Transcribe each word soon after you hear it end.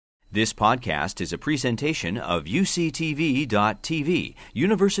This podcast is a presentation of UCTV.tv,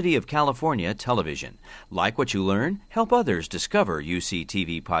 University of California Television. Like what you learn? Help others discover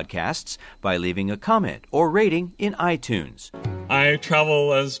UCTV podcasts by leaving a comment or rating in iTunes. I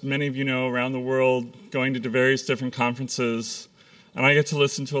travel, as many of you know, around the world, going to various different conferences, and I get to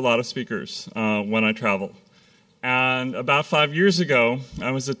listen to a lot of speakers when I travel. And about 5 years ago,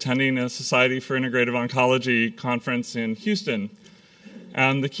 I was attending a Society for Integrative Oncology conference in Houston.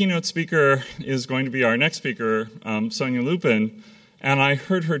 And the keynote speaker is going to be our next speaker, Sonia Lupin. And I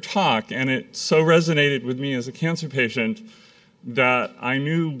heard her talk, and it so resonated with me as a cancer patient that I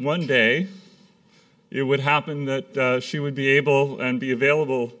knew one day it would happen that she would be able and be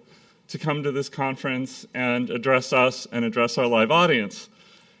available to come to this conference and address us and address our live audience.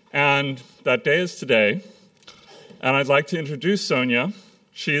 And that day is today. And I'd like to introduce Sonia.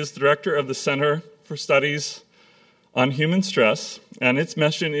 She is director of the Center for Studies on Human Stress, and its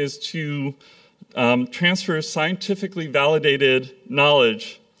mission is to transfer scientifically validated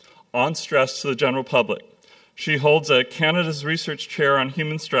knowledge on stress to the general public. She holds a Canada's Research Chair on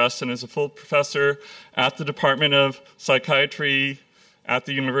Human Stress and is a full professor at the Department of Psychiatry at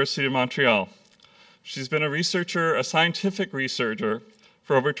the University of Montreal. She's been a scientific researcher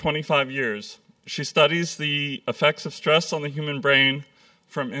for over 25 years. She studies the effects of stress on the human brain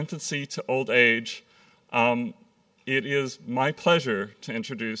from infancy to old age. It is my pleasure to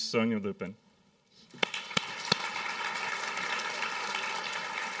introduce Sonia Lupin.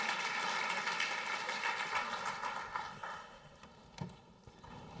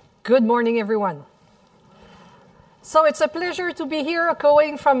 Good morning, everyone. So it's a pleasure to be here,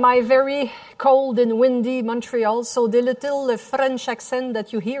 echoing from my very cold and windy Montreal. So the little French accent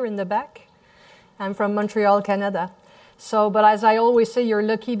that you hear in the back, I'm from Montreal, Canada. But as I always say, you're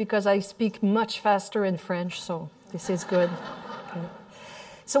lucky because I speak much faster in French, so this is good. Okay.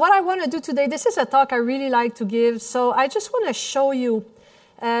 So what I want to do today, this is a talk I really like to give. So I just want to show you,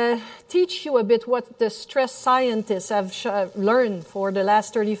 teach you a bit what the stress scientists have learned for the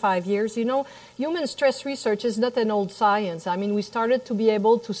last 35 years. You know, human stress research is not an old science. I mean, we started to be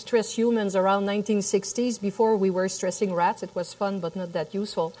able to stress humans around 1960s. Before we were stressing rats. It was fun, but not that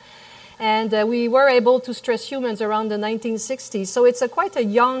useful. And we were able to stress humans around the 1960s. So it's quite a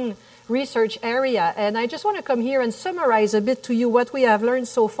young research area. And I just want to come here and summarize a bit to you what we have learned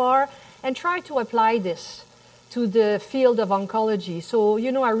so far and try to apply this to the field of oncology. So,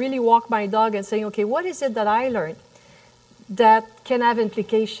 you know, I really walk my dog and saying, okay, what is it that I learned that can have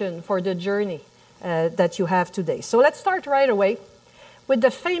implication for the journey that you have today? So let's start right away with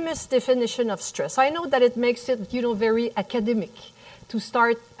the famous definition of stress. I know that it makes it, you know, very academic to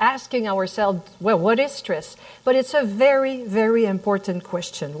start asking ourselves, well, what is stress? But it's a very, very important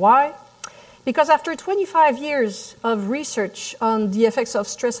question. Why? Because after 25 years of research on the effects of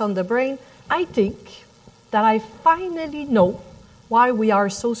stress on the brain, I think that I finally know why we are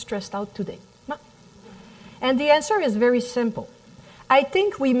so stressed out today. And the answer is very simple. I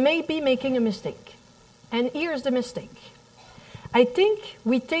think we may be making a mistake. And here's the mistake. I think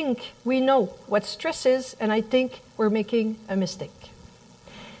we know what stress is, and I think we're making a mistake.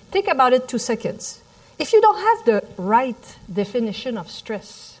 Think about it 2 seconds. If you don't have the right definition of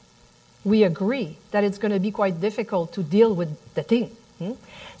stress, we agree that it's going to be quite difficult to deal with the thing.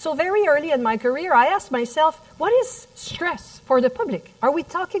 So very early in my career, I asked myself, what is stress for the public? Are we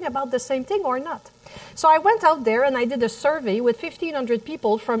talking about the same thing or not? So I went out there and I did a survey with 1,500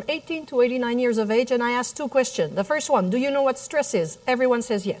 people from 18 to 89 years of age, and I asked 2 questions. The first one, do you know what stress is? Everyone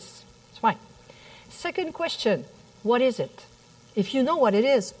says yes. It's fine. Second question, what is it? If you know what it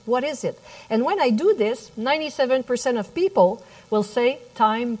is, what is it? And when I do this, 97% of people will say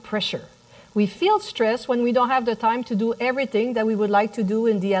time pressure. We feel stress when we don't have the time to do everything that we would like to do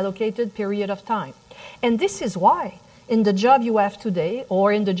in the allocated period of time. And this is why, in the job you have today,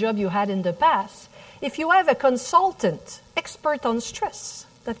 or in the job you had in the past, if you have a consultant, expert on stress,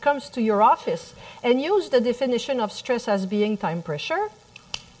 that comes to your office and use the definition of stress as being time pressure,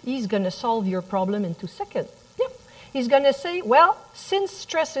 he's going to solve your problem in 2 seconds. He's going to say, well, since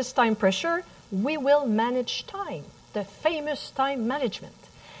stress is time pressure, we will manage time, the famous time management.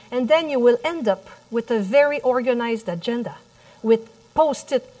 And then you will end up with a very organized agenda with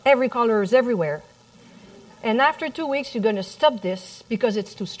post-it every colors everywhere. And after 2 weeks, you're going to stop this because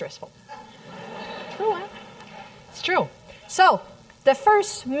it's too stressful. True, huh? It's true. So the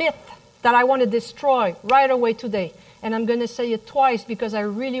first myth that I want to destroy right away today, and I'm going to say it twice because I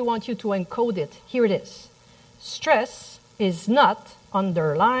really want you to encode it. Here it is. Stress is not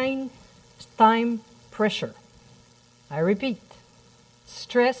underlying time pressure. I repeat,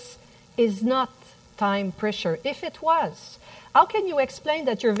 stress is not time pressure. If it was, How can you explain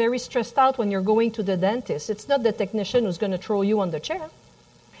that you're very stressed out when you're going to the dentist? It's not the technician who's going to throw you on the chair.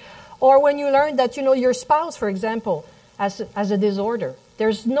 Or when you learn that, your spouse, for example, has a disorder.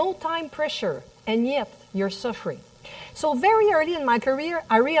 There's no time pressure, and yet you're suffering. So very early in my career,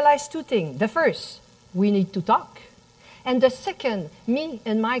 I realized two things. The first, we need to talk. And the second, me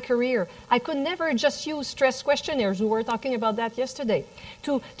in my career, I could never just use stress questionnaires. We were talking about that yesterday.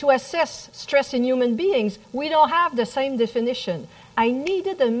 To assess stress in human beings, we don't have the same definition. I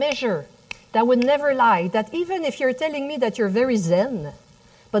needed a measure that would never lie, that even if you're telling me that you're very zen,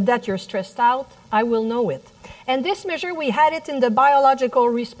 but that you're stressed out, I will know it. And this measure, we had it in the biological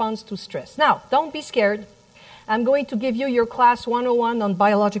response to stress. Now, don't be scared. I'm going to give you your class 101 on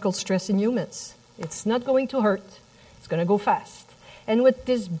biological stress in humans. It's not going to hurt. It's going to go fast. And with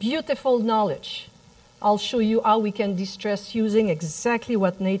this beautiful knowledge, I'll show you how we can de-stress using exactly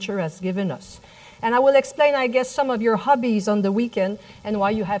what nature has given us. And I will explain, I guess, some of your hobbies on the weekend and why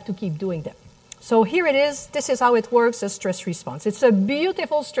you have to keep doing them. So here it is. This is how it works, a stress response. It's a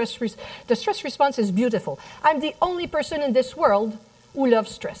beautiful stress response. The stress response is beautiful. I'm the only person in this world who loves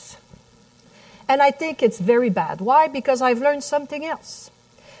stress. And I think it's very bad. Why? Because I've learned something else.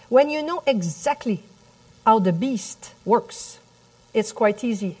 When you know exactly how the beast works, it's quite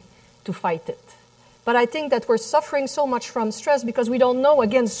easy to fight it. But I think that we're suffering so much from stress because we don't know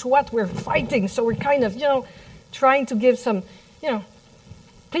against what we're fighting. So we're kind of, trying to give some,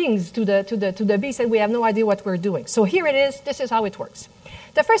 things to the beast, and we have no idea what we're doing. So here it is. This is how it works.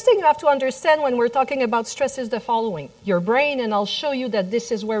 The first thing you have to understand when we're talking about stress is the following. Your brain, and I'll show you that this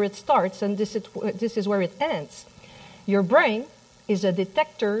is where it starts and this is where it ends. Your brain is a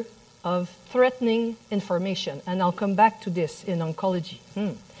detector of threatening information, and I'll come back to this in oncology.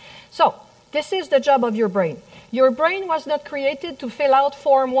 So, this is the job of your brain. Your brain was not created to fill out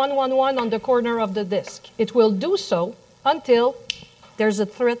form 111 on the corner of the disk. It will do so until there's a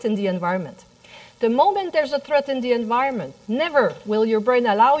threat in the environment. The moment there's a threat in the environment, never will your brain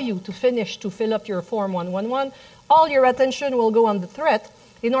allow you to finish to fill up your form 111. All your attention will go on the threat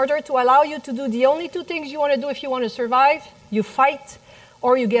in order to allow you to do the only two things you want to do if you want to survive. You fight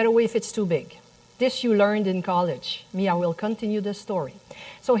or you get away if it's too big. This you learned in college. Me, I will continue the story.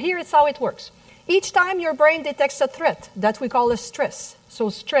 So here is how it works. Each time your brain detects a threat that we call a stress, so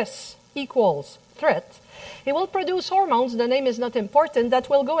stress equals threat, it will produce hormones, the name is not important, that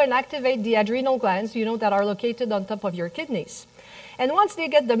will go and activate the adrenal glands, that are located on top of your kidneys. And once they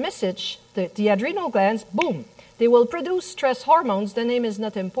get the message, the adrenal glands, boom, they will produce stress hormones, the name is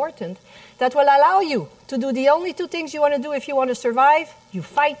not important, that will allow you to do the only two things you want to do if you want to survive. You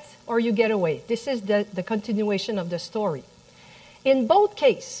fight or you get away. This is the continuation of the story. In both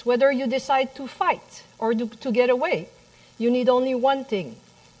cases, whether you decide to fight or to get away, you need only one thing,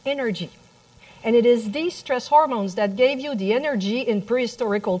 energy. And it is these stress hormones that gave you the energy in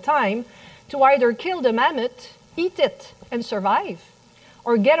prehistorical time to either kill the mammoth, eat it, and survive,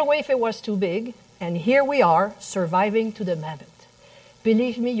 or get away if it was too big. And here we are, surviving to the mammoth.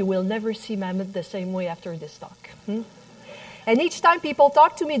 Believe me, you will never see mammoth the same way after this talk. And each time people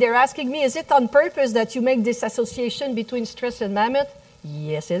talk to me, they're asking me, is it on purpose that you make this association between stress and mammoth?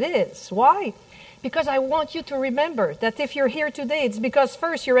 Yes, it is. Why? Because I want you to remember that if you're here today, it's because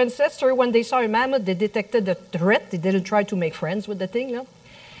first, your ancestor, when they saw a mammoth, they detected the threat. They didn't try to make friends with the thing,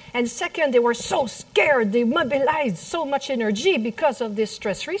 And second, they were so scared, they mobilized so much energy because of this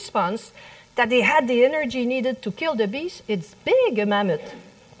stress response that they had the energy needed to kill the beast. It's big, a mammoth.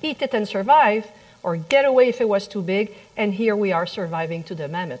 Eat it and survive, or get away if it was too big, and here we are surviving to the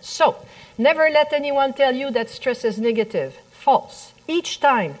mammoth. So, never let anyone tell you that stress is negative. False. Each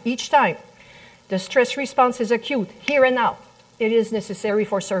time, the stress response is acute, here and now. It is necessary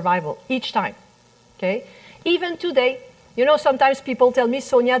for survival, each time. Okay? Even today, sometimes people tell me,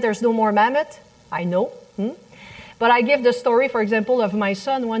 Sonia, there's no more mammoth. I know. But I give the story, for example, of my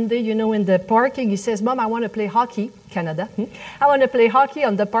son. One day, in the parking, he says, Mom, I want to play hockey. Canada. I want to play hockey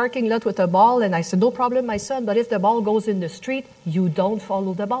on the parking lot with a ball. And I said, no problem, my son. But if the ball goes in the street, you don't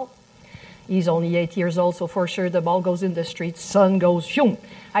follow the ball. He's only 8 years old, so for sure the ball goes in the street. Sun goes, shoom.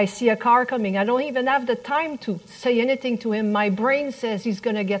 I see a car coming. I don't even have the time to say anything to him. My brain says he's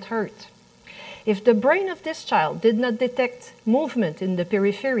going to get hurt. If the brain of this child did not detect movement in the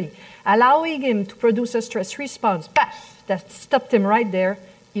periphery, allowing him to produce a stress response, paf, that stopped him right there,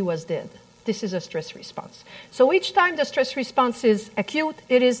 he was dead. This is a stress response. So each time the stress response is acute,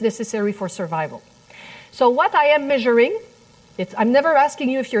 it is necessary for survival. So what I am measuring, I'm never asking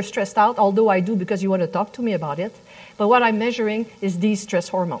you if you're stressed out, although I do because you want to talk to me about it. But what I'm measuring is these stress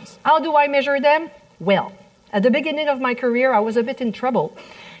hormones. How do I measure them? Well, at the beginning of my career, I was a bit in trouble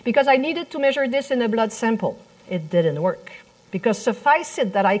because I needed to measure this in a blood sample. It didn't work. because suffice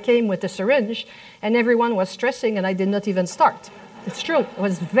it that I came with a syringe and everyone was stressing and I did not even start. It's true. It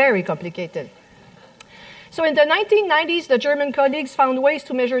was very complicated. So in the 1990s, the German colleagues found ways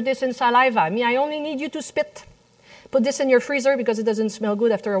to measure this in saliva. I only need you to spit. Put this in your freezer because it doesn't smell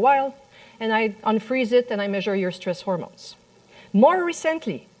good after a while. And I unfreeze it and I measure your stress hormones. More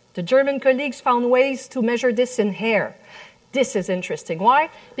recently, the German colleagues found ways to measure this in hair. This is interesting. Why?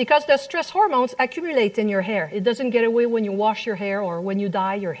 Because the stress hormones accumulate in your hair. It doesn't get away when you wash your hair or when you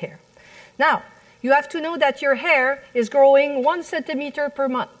dye your hair. Now, you have to know that your hair is growing 1 centimeter per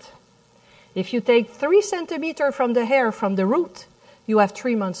month. If you take 3 centimeters from the hair from the root, you have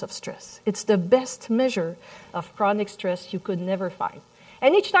 3 months of stress. It's the best measure of chronic stress you could never find.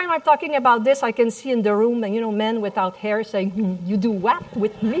 And each time I'm talking about this, I can see in the room, men without hair saying, you do what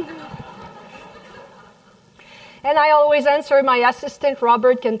with me? And I always answer, my assistant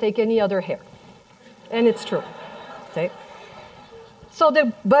Robert can take any other hair. And it's true. Okay? So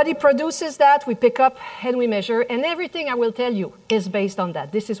the body produces that, we pick up and we measure, and everything I will tell you is based on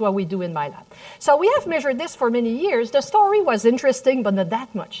that. This is what we do in my lab. So we have measured this for many years. The story was interesting, but not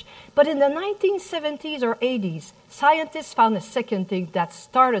that much. But in the 1970s or 80s, scientists found a second thing that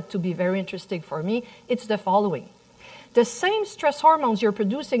started to be very interesting for me. It's the following. The same stress hormones you're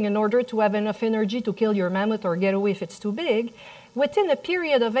producing in order to have enough energy to kill your mammoth or get away if it's too big, within a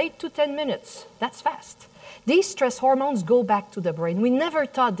period of 8 to 10 minutes, that's fast. These stress hormones go back to the brain. We never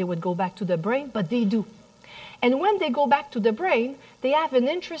thought they would go back to the brain, but they do. And when they go back to the brain, they have an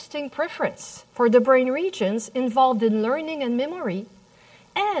interesting preference for the brain regions involved in learning and memory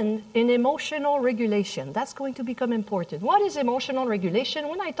and in emotional regulation. That's going to become important. What is emotional regulation?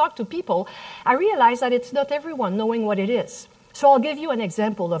 When I talk to people, I realize that it's not everyone knowing what it is. So I'll give you an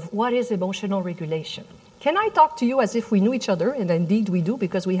example of what is emotional regulation. Can I talk to you as if we knew each other? And indeed we do,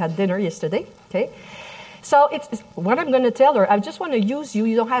 because we had dinner yesterday. Okay. So it's what I'm going to tell her. I just want to use you.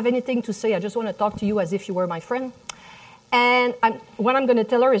 You don't have anything to say. I just want to talk to you as if you were my friend. And what I'm going to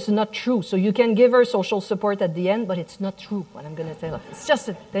tell her is not true. So you can give her social support at the end, but it's not true what I'm going to tell her. It's just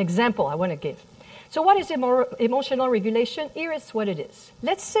an example I want to give. So what is emotional regulation? Here is what it is.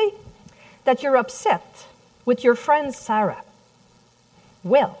 Let's say that you're upset with your friend Sarah.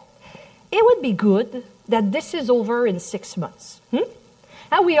 Well, it would be good that this is over in 6 months.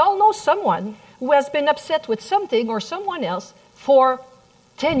 And we all know someone who has been upset with something or someone else for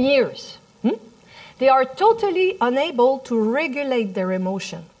 10 years. They are totally unable to regulate their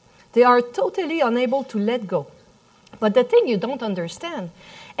emotion. They are totally unable to let go. But the thing you don't understand,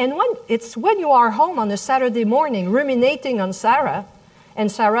 and when you are home on a Saturday morning ruminating on Sarah, and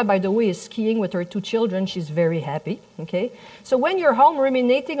Sarah, by the way, is skiing with her 2 children. She's very happy, okay? So when you're home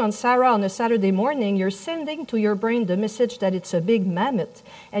ruminating on Sarah on a Saturday morning, you're sending to your brain the message that it's a big mammoth,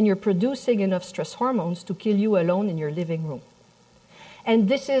 and you're producing enough stress hormones to kill you alone in your living room. And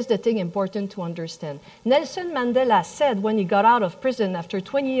this is the thing important to understand. Nelson Mandela said when he got out of prison after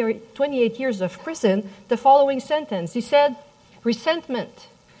 28 years of prison, the following sentence. He said, resentment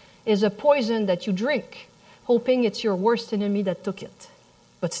is a poison that you drink, hoping it's your worst enemy that took it.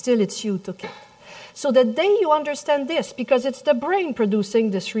 But still it's you who took it. So the day you understand this, because it's the brain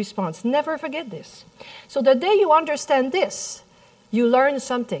producing this response, never forget this. So the day you understand this, you learn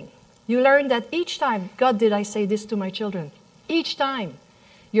something. You learn that each time, God, did I say this to my children? Each time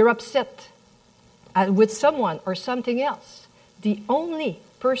you're upset with someone or something else, the only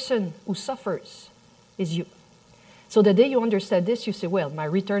person who suffers is you. So the day you understand this, you say, well, my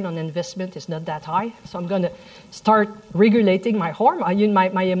return on investment is not that high, so I'm going to start regulating my hormone,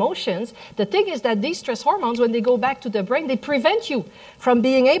 my emotions. The thing is that these stress hormones, when they go back to the brain, they prevent you from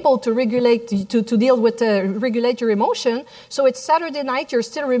being able to regulate, to deal with, regulate your emotion. So it's Saturday night, you're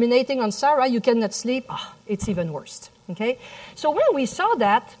still ruminating on Sarah, you cannot sleep. It's even worse. Okay? So when we saw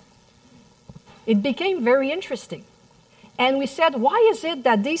that, it became very interesting. And we said, why is it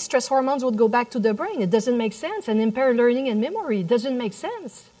that these stress hormones would go back to the brain? It doesn't make sense. And impair learning and memory, it doesn't make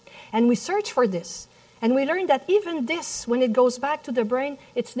sense. And we searched for this. And we learned that even this, when it goes back to the brain,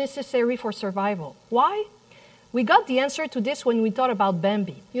 it's necessary for survival. Why? We got the answer to this when we thought about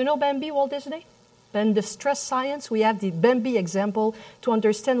Bambi. You know Bambi, Walt Disney? In the stress science, we have the Bambi example to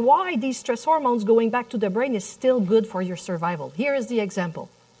understand why these stress hormones going back to the brain is still good for your survival. Here is the example.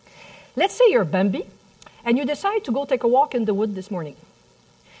 Let's say you're Bambi, and you decide to go take a walk in the wood this morning.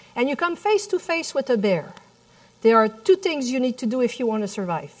 And you come face to face with a bear. There are 2 things you need to do if you want to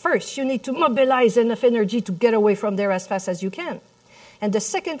survive. First, you need to mobilize enough energy to get away from there as fast as you can. And the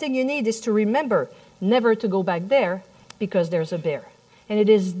second thing you need is to remember never to go back there because there's a bear. And it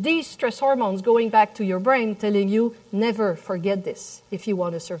is these stress hormones going back to your brain telling you never forget this if you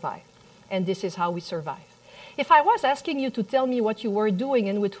want to survive. And this is how we survive. If I was asking you to tell me what you were doing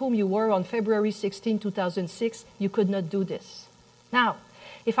and with whom you were on February 16, 2006, you could not do this. Now,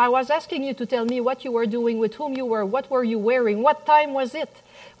 if I was asking you to tell me what you were doing, with whom you were, what were you wearing, what time was it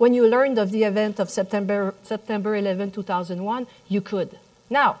when you learned of the event of September 11, 2001, you could.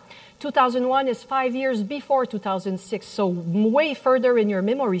 Now, 2001 is 5 years before 2006, so way further in your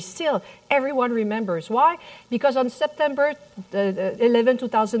memory. Still, everyone remembers. Why? Because on September 11,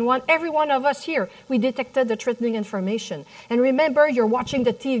 2001, every one of us here, we detected the threatening information. And remember, you're watching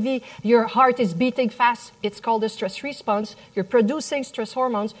the TV, your heart is beating fast. It's called a stress response. You're producing stress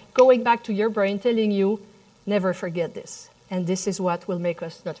hormones, going back to your brain, telling you, never forget this. And this is what will make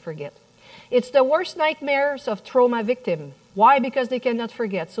us not forget. It's the worst nightmares of trauma victims. Why? Because they cannot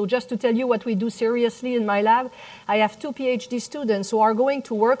forget. So just to tell you what we do seriously in my lab, I have 2 PhD students who are going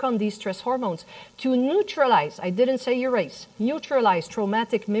to work on these stress hormones to neutralize, I didn't say erase, neutralize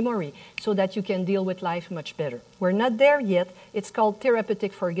traumatic memory so that you can deal with life much better. We're not there yet. It's called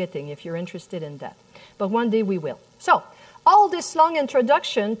therapeutic forgetting, if you're interested in that. But one day we will. So, all this long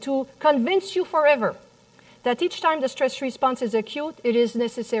introduction to convince you forever that each time the stress response is acute, it is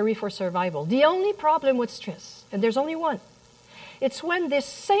necessary for survival. The only problem with stress, and there's only one, it's when this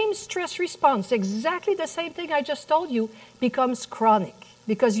same stress response, exactly the same thing I just told you, becomes chronic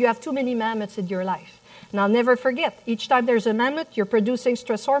because you have too many mammoths in your life. Now, never forget, each time there's a mammoth, you're producing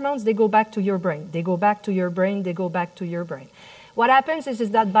stress hormones, they go back to your brain. They go back to your brain, they go back to your brain. What happens is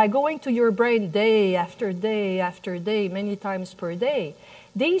that by going to your brain day after day after day, many times per day,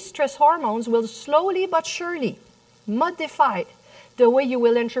 these stress hormones will slowly but surely modify the way you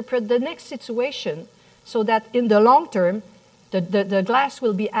will interpret the next situation so that in the long term, the glass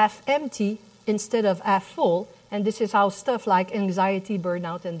will be half empty instead of half full, and this is how stuff like anxiety,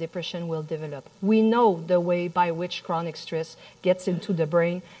 burnout, and depression will develop. We know the way by which chronic stress gets into the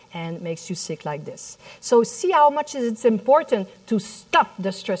brain and makes you sick like this. So see how much it's important to stop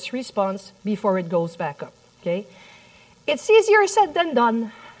the stress response before it goes back up, okay? It's easier said than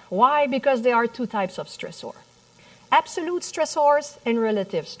done. Why? Because there are 2 types of stressor. Absolute stressors and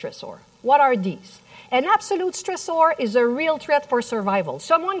relative stressor. What are these? An absolute stressor is a real threat for survival.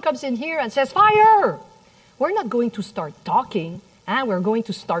 Someone comes in here and says, fire! We're not going to start talking. We're going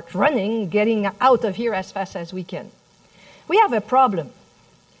to start running, getting out of here as fast as we can. We have a problem,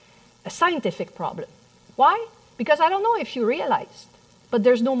 a scientific problem. Why? Because I don't know if you realized, but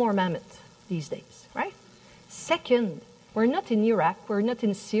there's no more mammoth these days, right? Second, we're not in Iraq, we're not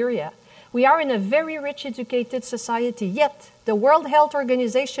in Syria. We are in a very rich, educated society, yet the World Health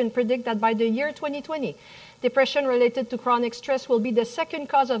Organization predicts that by the year 2020, depression related to chronic stress will be the 2nd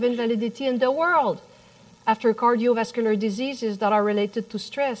cause of invalidity in the world after cardiovascular diseases that are related to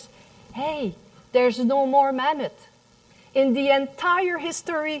stress. Hey, there's no more mammoth. In the entire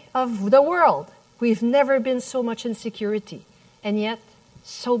history of the world, we've never been so much insecurity, and yet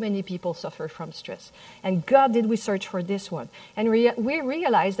so many people suffer from stress. And God, did we search for this one. And we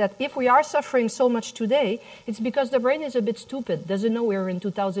realize that if we are suffering so much today, it's because the brain is a bit stupid. Doesn't know we're in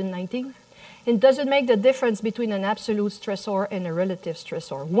 2019. It doesn't make the difference between an absolute stressor and a relative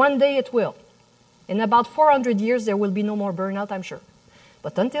stressor. One day it will. In about 400 years, there will be no more burnout, I'm sure.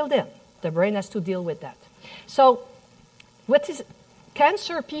 But until then, the brain has to deal with that. So, what is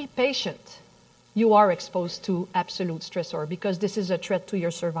cancer patient? You are exposed to absolute stressor because this is a threat to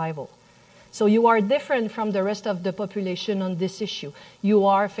your survival. So you are different from the rest of the population on this issue. You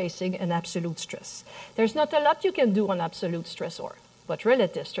are facing an absolute stress. There's not a lot you can do on absolute stressor, but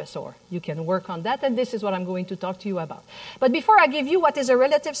relative stressor, you can work on that, and this is what I'm going to talk to you about. But before I give you what is a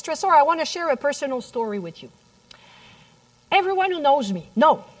relative stressor, I want to share a personal story with you. Everyone who knows me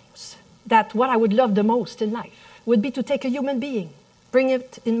knows that what I would love the most in life would be to take a human being, bring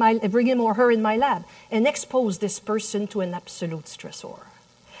him or her in my lab, and expose this person to an absolute stressor.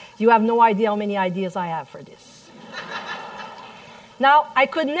 You have no idea how many ideas I have for this. Now, I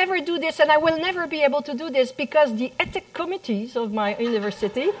could never do this, and I will never be able to do this because the ethics committees of my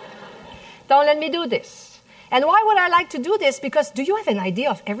university don't let me do this. And why would I like to do this? Because do you have an idea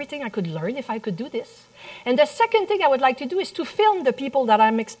of everything I could learn if I could do this? And the second thing I would like to do is to film the people that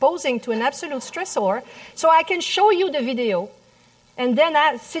I'm exposing to an absolute stressor so I can show you the video. And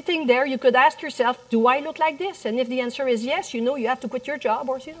then sitting there, you could ask yourself, do I look like this? And if the answer is yes, you know you have to quit your job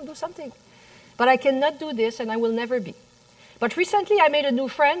or do something. But I cannot do this, and I will never be. But recently I made a new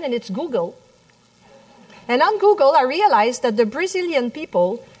friend, and it's Google. And on Google, I realized that the Brazilian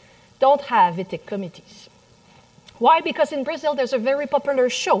people don't have ethics committees. Why? Because in Brazil, there's a very popular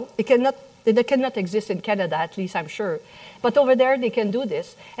show. It cannot They cannot exist in Canada, at least I'm sure. But over there, they can do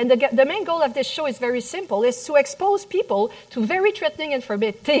this. And the main goal of this show is very simple, is to expose people to very threatening and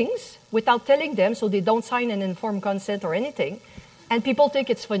forbidden things without telling them, so they don't sign an informed consent or anything. And people think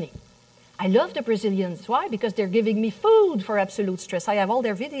it's funny. I love the Brazilians. Why? Because they're giving me food for absolute stress. I have all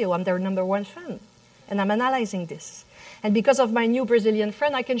their video. I'm their #1 fan. And I'm analyzing this. And because of my new Brazilian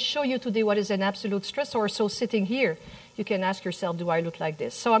friend, I can show you today what is an absolute stressor. So sitting here, you can ask yourself, do I look like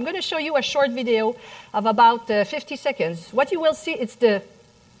this? So I'm going to show you a short video of about 50 seconds. What you will see, it's the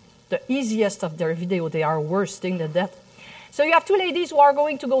easiest of their video. They are worse thing than that. So you have two ladies who are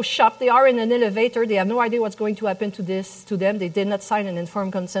going to go shop. They are in an elevator. They have no idea what's going to happen to them. They did not sign an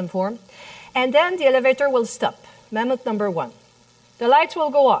informed consent form. And then the elevator will stop. Mammoth #1. The lights will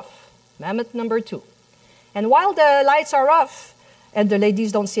go off. Mammoth #2. And while the lights are off and the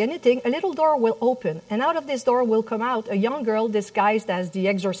ladies don't see anything, a little door will open. And out of this door will come out a young girl disguised as the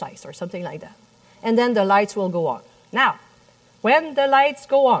exorcist or something like that. And then the lights will go on. Now, when the lights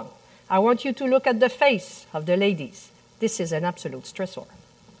go on, I want you to look at the face of the ladies. This is an absolute stressor.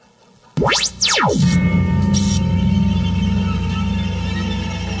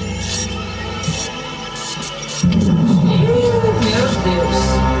 Meu Deus,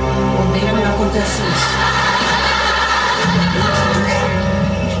 odeio quando acontece isso.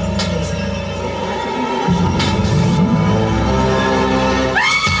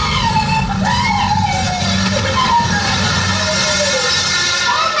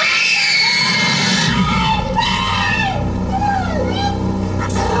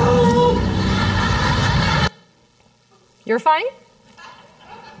 You're fine?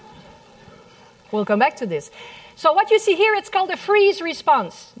 We'll come back to this. So what you see here, it's called a freeze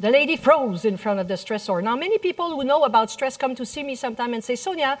response. The lady froze in front of the stressor. Now, many people who know about stress come to see me sometime and say,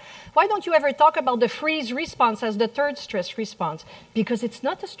 Sonia, why don't you ever talk about the freeze response as the third stress response? Because it's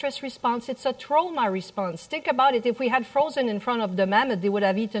not a stress response, it's a trauma response. Think about it. If we had frozen in front of the mammoth, they would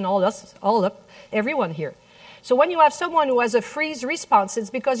have eaten all up, everyone here. So when you have someone who has a freeze response,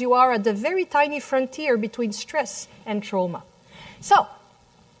 it's because you are at the very tiny frontier between stress and trauma. So,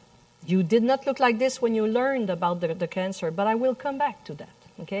 you did not look like this when you learned about the cancer, but I will come back to that,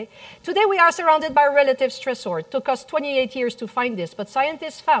 okay? Today we are surrounded by relative stressor. It took us 28 years to find this, but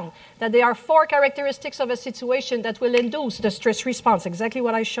scientists found that there are 4 characteristics of a situation that will induce the stress response, exactly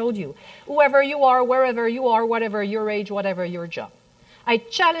what I showed you. Whoever you are, wherever you are, whatever your age, whatever your job. I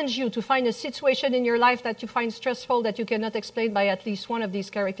challenge you to find a situation in your life that you find stressful that you cannot explain by at least one of these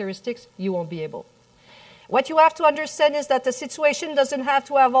characteristics. You won't be able. What you have to understand is that the situation doesn't have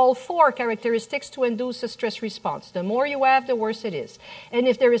to have all 4 characteristics to induce a stress response. The more you have, the worse it is. And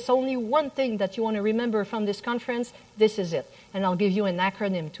if there is only one thing that you want to remember from this conference, this is it. And I'll give you an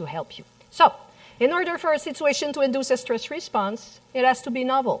acronym to help you. So, in order for a situation to induce a stress response, it has to be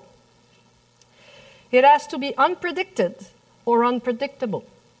novel. It has to be unpredicted or unpredictable.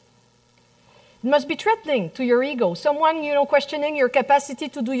 It must be threatening to your ego. Someone, questioning your capacity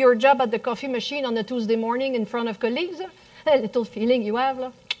to do your job at the coffee machine on a Tuesday morning in front of colleagues. A little feeling you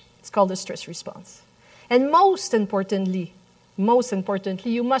have. It's called a stress response. And most importantly,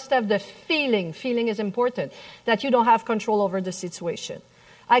 you must have the feeling is important, that you don't have control over the situation.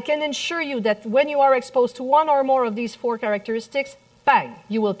 I can assure you that when you are exposed to one or more of these 4 characteristics, bang,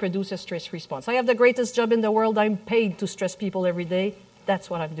 you will produce a stress response. I have the greatest job in the world. I'm paid to stress people every day. That's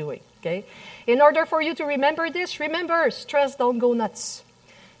what I'm doing, okay? In order for you to remember this, remember, stress don't go nuts.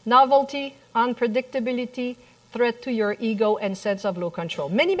 Novelty, unpredictability, threat to your ego, and sense of low control.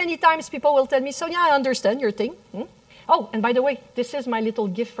 Many, many times people will tell me, Sonia, I understand your thing. Oh, and by the way, this is my little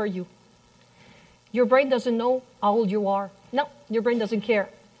gift for you. Your brain doesn't know how old you are. No, your brain doesn't care.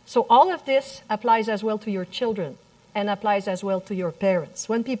 So all of this applies as well to your children and applies as well to your parents.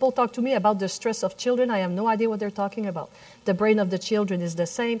 When people talk to me about the stress of children, I have no idea what they're talking about. The brain of the children is the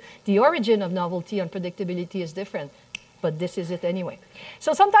same. The origin of novelty and predictability is different. But this is it anyway.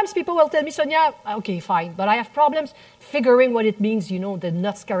 So sometimes people will tell me, Sonia, okay, fine, but I have problems figuring what it means, the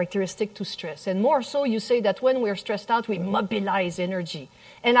nuts characteristic to stress. And more so, you say that when we're stressed out, we mobilize energy.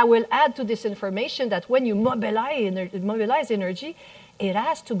 And I will add to this information that when you mobilize energy, it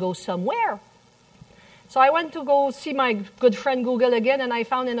has to go somewhere. So I went to go see my good friend Google again, and I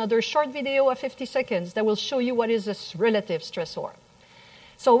found another short video of 50 seconds that will show you what is a relative stressor.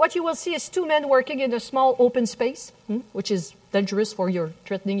 So what you will see is 2 men working in a small open space, which is dangerous for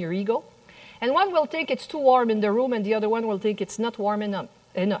threatening your ego. And one will think it's too warm in the room, and the other one will think it's not warm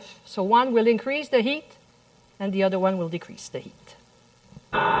enough. So one will increase the heat, and the other one will decrease the heat.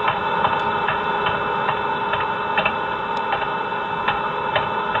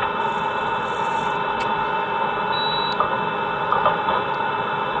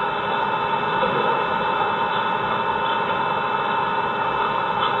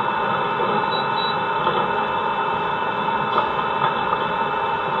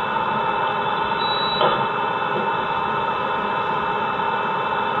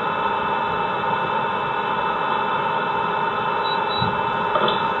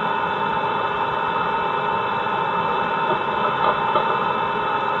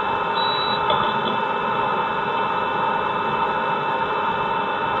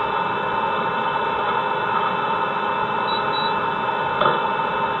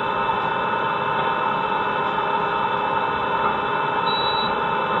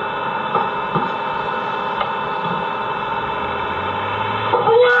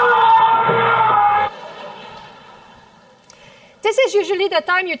 is usually the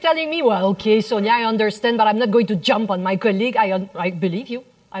time you're telling me, well, okay, Sonia, I understand, but I'm not going to jump on my colleague. I believe you.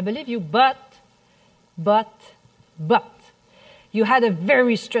 I believe you. But, you had a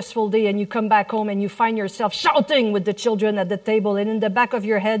very stressful day and you come back home and you find yourself shouting with the children at the table, and in the back of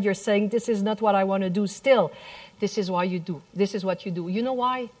your head you're saying, this is not what I want to do still. This is why you do. This is what you do. You know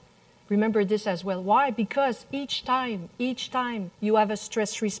why? Remember this as well. Why? Because each time you have a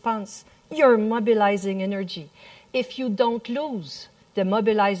stress response, you're mobilizing energy. If you don't lose the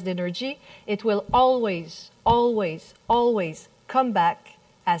mobilized energy, it will always come back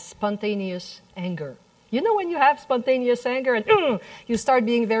as spontaneous anger. You know, when you have spontaneous anger and you start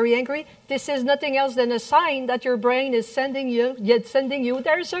being very angry, this is nothing else than a sign that your brain is sending you,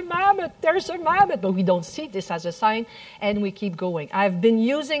 there's a mammoth. But we don't see this as a sign, and we keep going. I've been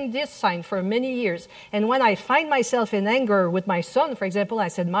using this sign for many years. And when I find myself in anger with my son, for example, I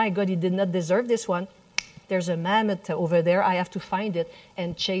said, my God, he did not deserve this one. There's a mammoth over there. I have to find it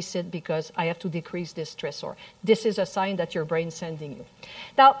and chase it because I have to decrease this stressor. This is a sign that your brain's sending you.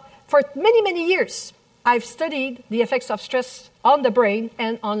 Now, for many, many years, I've studied the effects of stress on the brain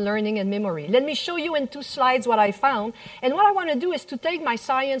and on learning and memory. Let me show you in 2 slides what I found. And what I want to do is to take my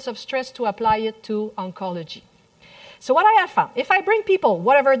science of stress to apply it to oncology. So what I have found, if I bring people,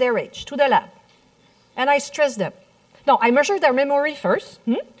 whatever their age, to the lab, and I stress them. No, I measure their memory first,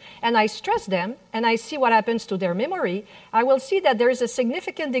 and I stress them, and I see what happens to their memory. I will see that there is a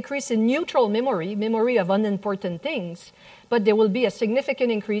significant decrease in neutral memory of unimportant things, but there will be a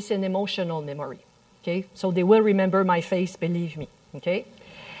significant increase in emotional memory. Okay, so they will remember my face, believe me. Okay,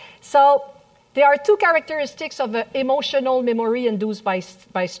 so there are 2 characteristics of emotional memory induced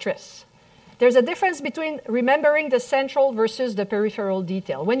by stress. There's a difference between remembering the central versus the peripheral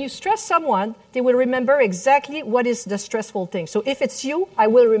detail. When you stress someone, they will remember exactly what is the stressful thing. So if it's you, I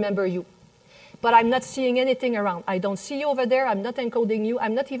will remember you. But I'm not seeing anything around. I don't see you over there. I'm not encoding you.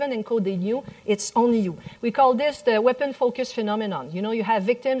 I'm not even encoding you. It's only you. We call this the weapon focus phenomenon. You know, you have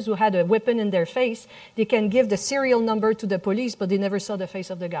victims who had a weapon in their face. They can give the serial number to the police, but they never saw the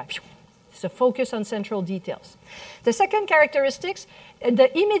face of the guy. It's a focus on central details. The second characteristic, the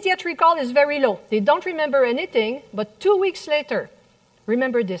immediate recall is very low. They don't remember anything, but 2 weeks later,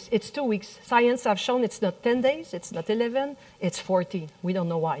 remember this, it's 2 weeks. Science have shown it's not 10 days, it's not 11, it's 14. We don't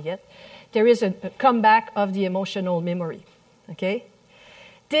know why yet. There is a comeback of the emotional memory, okay?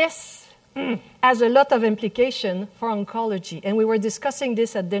 This has a lot of implication for oncology, and we were discussing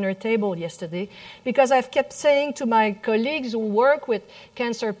this at dinner table yesterday because I've kept saying to my colleagues who work with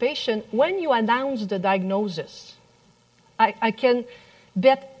cancer patients, when you announce the diagnosis, I can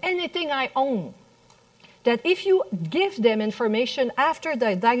bet anything I own that if you give them information after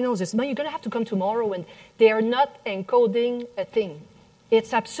the diagnosis, man, you're going to have to come tomorrow, and they are not encoding a thing.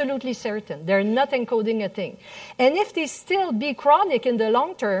 It's absolutely certain. They're not encoding a thing. And if they still be chronic in the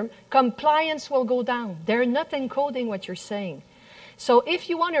long term, compliance will go down. They're not encoding what you're saying. So if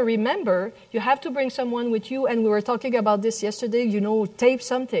you want to remember, you have to bring someone with you, and we were talking about this yesterday, tape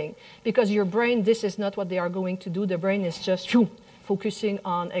something, because your brain, this is not what they are going to do. The brain is just focusing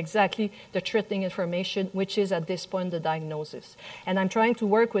on exactly the threatening information, which is at this point the diagnosis. And I'm trying to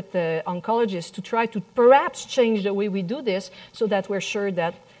work with the oncologists to try to perhaps change the way we do this so that we're sure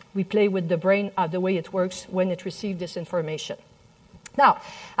that we play with the brain the way it works when it receives this information. Now,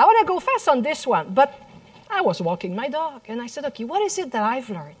 I want to go fast on this one, but I was walking my dog, and I said, okay, what is it that I've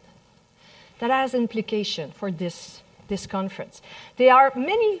learned that has implication for this conference? There are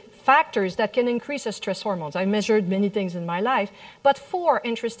many factors that can increase the stress hormones. I measured many things in my life, but 4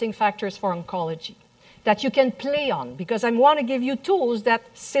 interesting factors for oncology that you can play on, because I want to give you tools that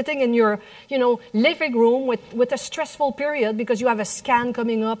sitting in your living room with a stressful period because you have a scan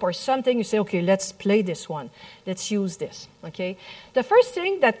coming up or something, you say, okay, let's play this one. Let's use this, okay? The first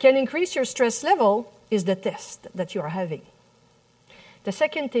thing that can increase your stress level is the test that you are having. The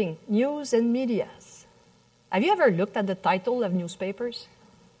second thing, news and media. Have you ever looked at the title of newspapers?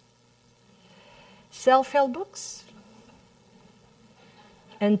 Self-help books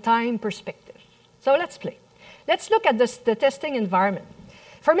and time perspective. So let's play. Let's look at the testing environment.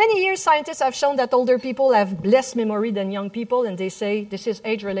 For many years, scientists have shown that older people have less memory than young people, and they say this is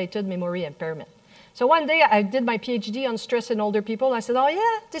age-related memory impairment. So one day, I did my PhD on stress in older people. I said, oh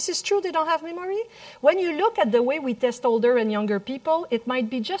yeah, this is true, they don't have memory. When you look at the way we test older and younger people, it might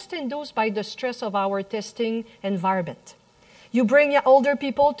be just induced by the stress of our testing environment. You bring older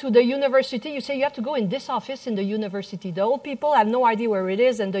people to the university, you say you have to go in this office in the university. The old people have no idea where it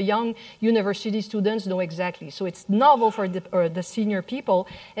is, and the young university students know exactly. So it's novel for the senior people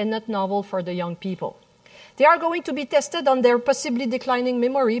and not novel for the young people. They are going to be tested on their possibly declining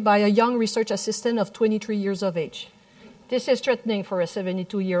memory by a young research assistant of 23 years of age. This is threatening for a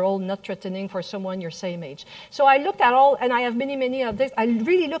 72-year-old, not threatening for someone your same age. So I looked at all, and I have many of this. I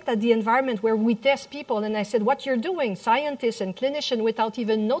really looked at the environment where we test people, and I said, what you're doing, scientists and clinicians, without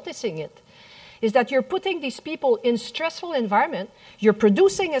even noticing it, is that you're putting these people in stressful environment, you're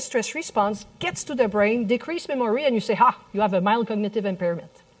producing a stress response, gets to the brain, decreased memory, and you say, you have a mild cognitive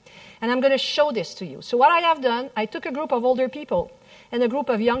impairment. And I'm going to show this to you. So what I have done, I took a group of older people and a group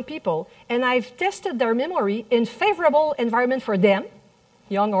of young people, and I've tested their memory in favorable environment for them,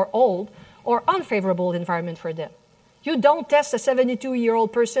 young or old, or unfavorable environment for them. You don't test a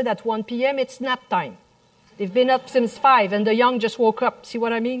 72-year-old person at 1 p.m., it's nap time. They've been up since 5, and the young just woke up. See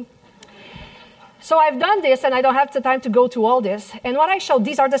what I mean? So I've done this, and I don't have the time to go to all this. And what I showed,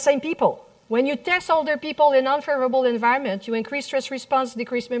 these are the same people. When you test older people in unfavorable environment, you increase stress response,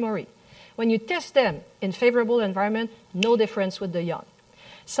 decrease memory. When you test them in favorable environment, no difference with the young.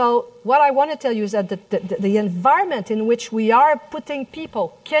 So what I want to tell you is that the environment in which we are putting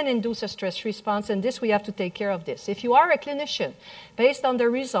people can induce a stress response, and this we have to take care of this. If you are a clinician, based on the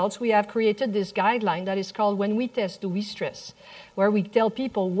results, we have created this guideline that is called When We Test, Do We Stress?, where we tell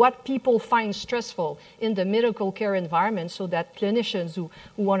people what people find stressful in the medical care environment so that clinicians who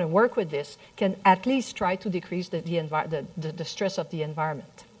want to work with this can at least try to decrease the stress of the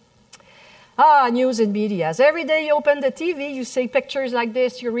environment. News and media. As every day you open the TV, you see pictures like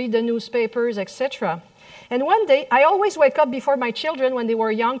this, you read the newspapers, etc. And one day, I always wake up before my children when they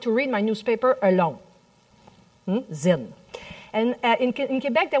were young to read my newspaper alone. Zen. And in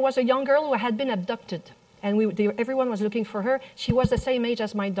Quebec, there was a young girl who had been abducted. And everyone was looking for her. She was the same age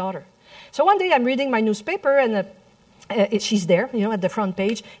as my daughter. So one day I'm reading my newspaper, and she's there, at the front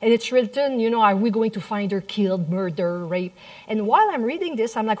page, and it's written, are we going to find her killed, murder, rape? And while I'm reading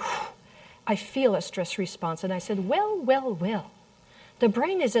this, I'm like, I feel a stress response. And I said, well. The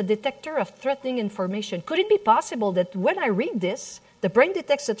brain is a detector of threatening information. Could it be possible that when I read this, the brain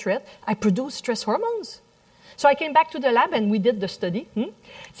detects a threat, I produce stress hormones? So I came back to the lab and we did the study.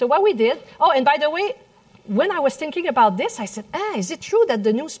 So what we did, and by the way, when I was thinking about this, I said, is it true that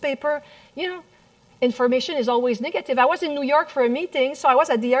the newspaper, information is always negative? I was in New York for a meeting, so I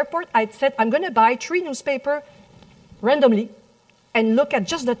was at the airport. I said, I'm going to buy 3 newspapers randomly and look at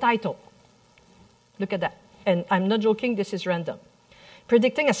just the title. Look at that. And I'm not joking, this is random.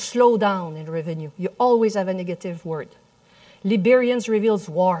 Predicting a slowdown in revenue. You always have a negative word. Liberians reveals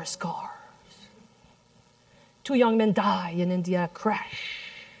war scars. 2 young men die in India, crash.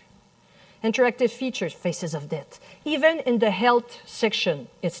 Interactive features, faces of death. Even in the health section,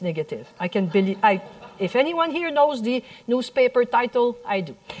 it's negative. If anyone here knows the newspaper title, I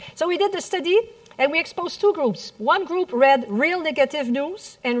do. So we did the study, and we exposed 2 groups. One group read real negative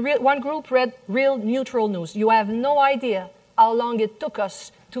news, and one group read real neutral news. You have no idea how long it took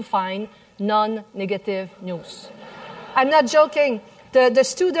us to find non-negative news. I'm not joking. The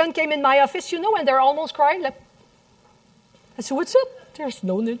student came in my office, and they're almost crying. I said, what's up? There's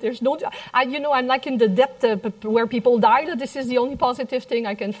no. I'm like in the depth where people die. This is the only positive thing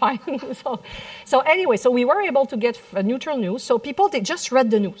I can find. so anyway, we were able to get neutral news. So people, they just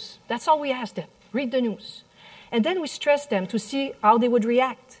read the news. That's all we asked them. Read the news. And then we stressed them to see how they would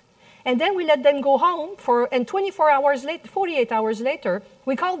react. And then we let them go home and 48 hours later,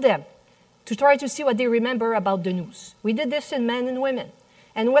 we called them to try to see what they remember about the news. We did this in men and women.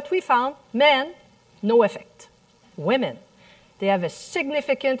 And what we found, men, no effect. Women, they have a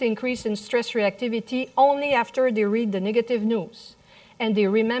significant increase in stress reactivity only after they read the negative news. And they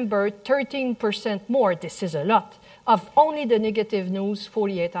remember 13% more, this is a lot, of only the negative news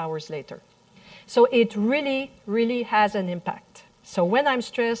 48 hours later. So it really, really has an impact. So when I'm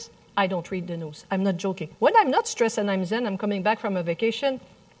stressed, I don't read the news. I'm not joking. When I'm not stressed and I'm zen, I'm coming back from a vacation,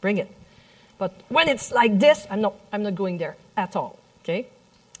 bring it. But when it's like this, I'm not going there at all, okay?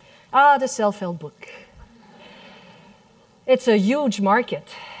 The self-help book. It's a huge market.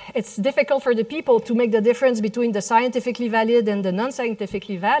 It's difficult for the people to make the difference between the scientifically valid and the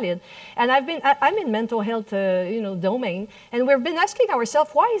non-scientifically valid. And I'm in mental health, domain, and we've been asking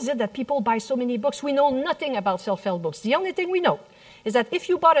ourselves, why is it that people buy so many books? We know nothing about self-help books. The only thing we know is that if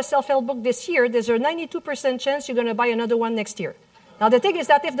you bought a self-help book this year, there's a 92% chance you're going to buy another one next year. Now, the thing is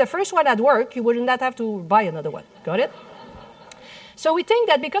that if the first one had worked, you wouldn't have to buy another one. Got it? So we think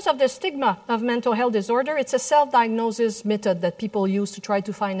that because of the stigma of mental health disorder, it's a self-diagnosis method that people use to try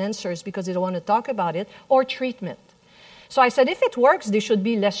to find answers because they don't want to talk about it, or treatment. So I said, if it works, there should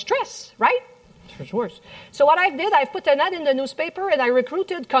be less stress, right? It's worse. So what I've put an ad in the newspaper, and I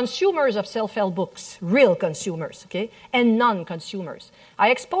recruited consumers of self-help books, real consumers, okay, and non-consumers. I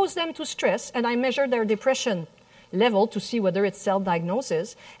exposed them to stress, and I measured their depression level to see whether it's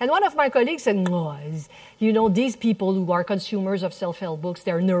self-diagnosis. And one of my colleagues said, no, you know, these people who are consumers of self-help books,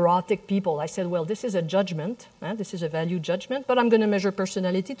 they're neurotic people. I said, well, this is a judgment. This is a value judgment, but I'm going to measure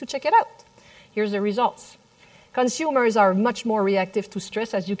personality to check it out. Here's the results. Consumers are much more reactive to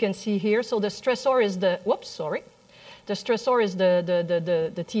stress, as you can see here. So the stressor is the stressor is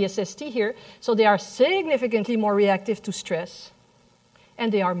the TSST here. So they are significantly more reactive to stress,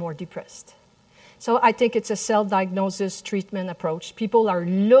 and they are more depressed. So I think it's a self-diagnosis treatment approach. People are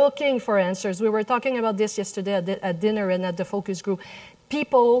looking for answers. We were talking about this yesterday at dinner and at the focus group.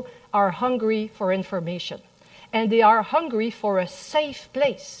 People are hungry for information, and they are hungry for a safe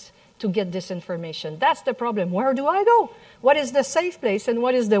place to get this information. That's the problem. Where do I go? What is the safe place, and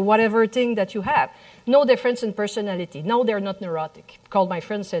what is the whatever thing that you have? No difference in personality. No, they're not neurotic. Called my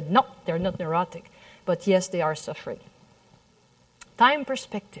friend, said, no, they're not neurotic. But yes, they are suffering. Time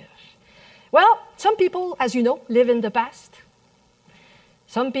perspective. Well, some people, as you know, live in the past.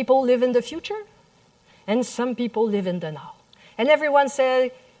 Some people live in the future. And some people live in the now. And everyone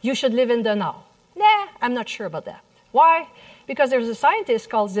says, you should live in the now. Nah, I'm not sure about that. Why? Because there's a scientist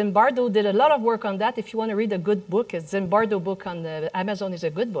called Zimbardo who did a lot of work on that. If you want to read a good book, a Zimbardo book on Amazon is a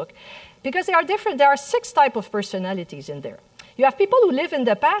good book. Because they are different. There are 6 types of personalities in there. You have people who live in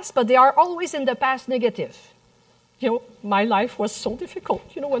the past, but they are always in the past negative. You know, my life was so difficult,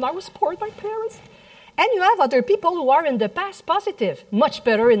 you know, when I was poor, my parents. And you have other people who are in the past positive. Much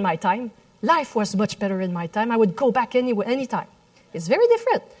better in my time. Life was much better in my time. I would go back anytime. It's very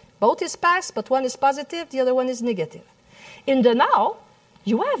different. Both is past, but one is positive, the other one is negative. In the now,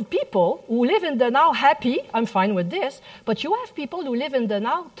 you have people who live in the now happy, I'm fine with this, but you have people who live in the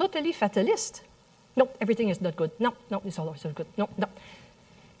now totally fatalist. No, everything is not good. No, it's always good. No,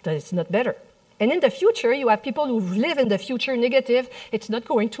 that is not better. And in the future, you have people who live in the future negative. It's not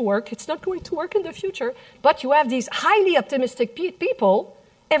going to work. It's not going to work in the future. But you have these highly optimistic people.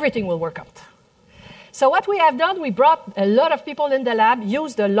 Everything will work out. So what we have done, we brought a lot of people in the lab,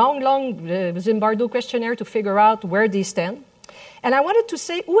 used a long Zimbardo questionnaire to figure out where they stand. And I wanted to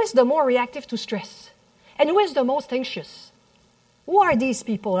say, who is the more reactive to stress? And who is the most anxious? Who are these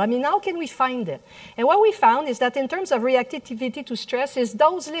people? I mean, how can we find them? And what we found is that in terms of reactivity to stress is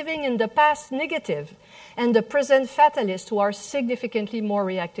those living in the past negative and the present fatalist who are significantly more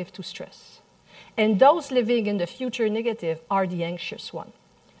reactive to stress. And those living in the future negative are the anxious one.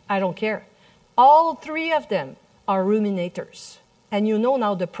 I don't care. All 3 of them are ruminators. And you know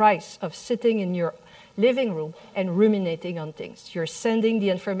now the price of sitting in your living room and ruminating on things. You're sending the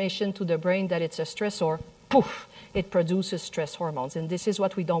information to the brain that it's a stressor. Poof! It produces stress hormones, and this is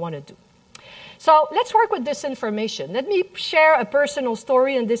what we don't want to do. So let's work with this information. Let me share a personal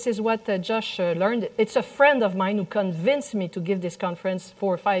story, and this is what Josh learned. It's a friend of mine who convinced me to give this conference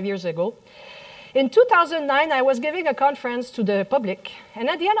 4 or 5 years ago. In 2009, I was giving a conference to the public, and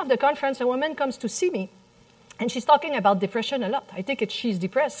at the end of the conference, a woman comes to see me, and she's talking about depression a lot. I think she's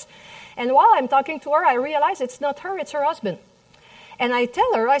depressed. And while I'm talking to her, I realize it's not her, it's her husband. And I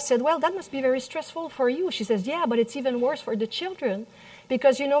tell her, I said, well, that must be very stressful for you. She says, yeah, but it's even worse for the children.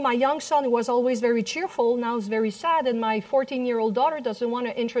 Because, you know, my young son, who was always very cheerful, now is very sad. And my 14-year-old daughter doesn't want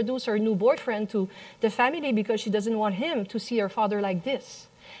to introduce her new boyfriend to the family because she doesn't want him to see her father like this.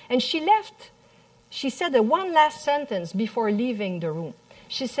 And she left. She said one last sentence before leaving the room.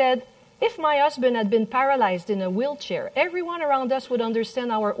 She said, if my husband had been paralyzed in a wheelchair, everyone around us would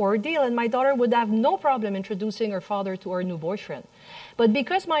understand our ordeal, and my daughter would have no problem introducing her father to her new boyfriend. But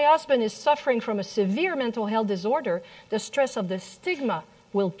because my husband is suffering from a severe mental health disorder, the stress of the stigma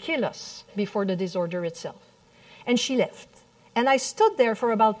will kill us before the disorder itself. And she left. And I stood there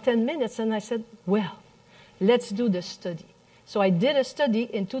for about 10 minutes, and I said, well, let's do the study. So I did a study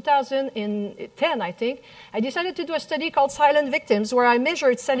in 2010, I think. I decided to do a study called Silent Victims, where I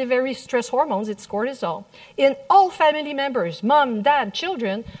measured salivary stress hormones, it's cortisol, in all family members, mom, dad,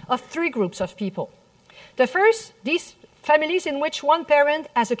 children, of 3 groups of people. The first, these families in which one parent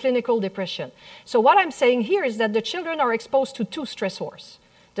has a clinical depression. So what I'm saying here is that the children are exposed to 2 stressors,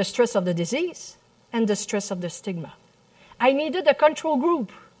 the stress of the disease and the stress of the stigma. I needed a control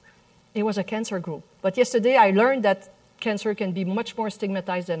group. It was a cancer group. But yesterday I learned that cancer can be much more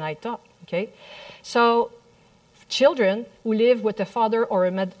stigmatized than I thought, okay? So children who live with a father or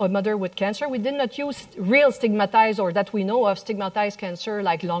a mother with cancer, we did not use real stigmatized or that we know of stigmatized cancer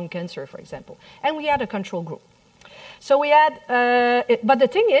like lung cancer, for example. And we had a control group. So we had, but the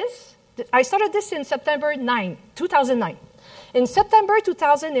thing is, I started this in September 2009. In September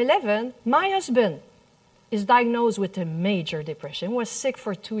 2011, my husband is diagnosed with a major depression. He was sick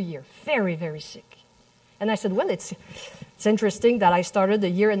for 2 years, very, very sick. And I said, well, it's interesting that I started a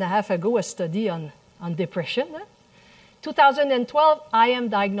year and a half ago a study on depression. Huh? 2012, I am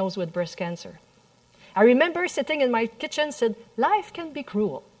diagnosed with breast cancer. I remember sitting in my kitchen, said, life can be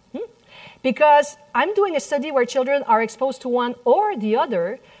cruel. Because I'm doing a study where children are exposed to one or the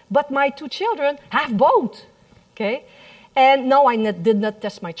other, but my 2 children have both. Okay? And no, I did not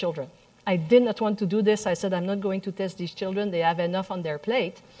test my children. I did not want to do this. I said, I'm not going to test these children. They have enough on their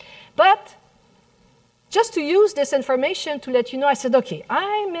plate. But just to use this information to let you know, I said, okay,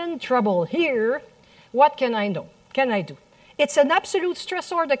 I'm in trouble here. What can I do? It's an absolute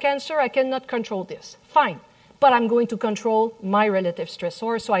stressor, the cancer. I cannot control this. Fine. But I'm going to control my relative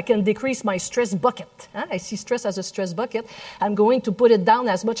stressor so I can decrease my stress bucket. I see stress as a stress bucket. I'm going to put it down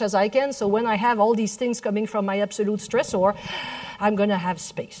as much as I can, so when I have all these things coming from my absolute stressor, I'm going to have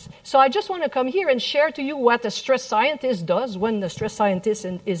space. So I just want to come here and share to you what a stress scientist does when the stress scientist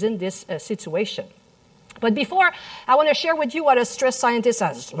is in this situation. But before, I want to share with you what a stress scientist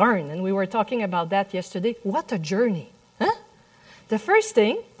has learned, and we were talking about that yesterday. What a journey. The first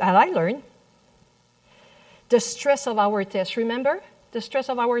thing that I learned, the stress of our test. Remember the stress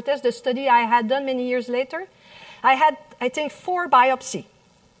of our test, the study I had done many years later? I had, I think, 4 biopsies.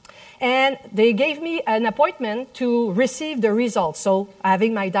 And they gave me an appointment to receive the results, so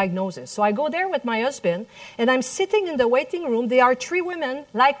having my diagnosis. So I go there with my husband, and I'm sitting in the waiting room. There are 3 women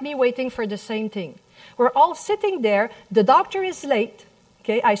like me waiting for the same thing. We're all sitting there. The doctor is late.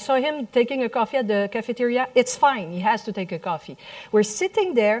 Okay, I saw him taking a coffee at the cafeteria. It's fine. He has to take a coffee. We're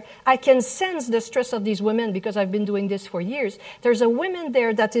sitting there. I can sense the stress of these women because I've been doing this for years. There's a woman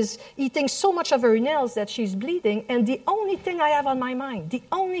there that is eating so much of her nails that she's bleeding. And the only thing I have on my mind, the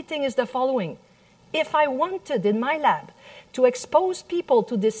only thing is the following. If I wanted in my lab to expose people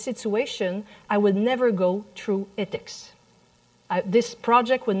to this situation, I would never go through ethics. This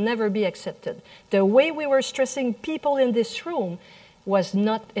project would never be accepted. The way we were stressing people in this room was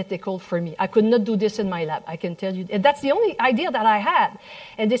not ethical for me. I could not do this in my lab, I can tell you. And that's the only idea that I had.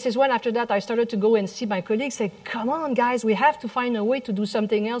 And this is when, after that, I started to go and see my colleagues, say, come on, guys, we have to find a way to do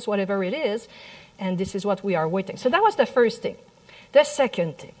something else, whatever it is. And this is what we are waiting. So that was the first thing. The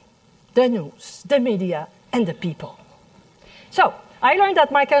second thing, the news, the media, and the people. So I learned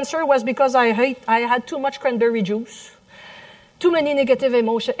that my cancer was because I had too much cranberry juice, too many negative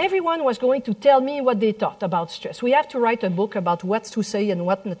emotions. Everyone was going to tell me what they thought about stress. We have to write a book about what to say and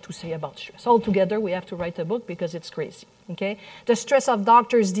what not to say about stress. All together, we have to write a book because it's crazy. Okay? The stress of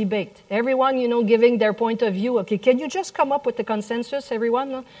doctors' debate. Everyone, giving their point of view. Okay, can you just come up with the consensus,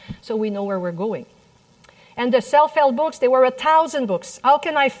 everyone? No? So we know where we're going. And the self-help books, there were 1,000 books. How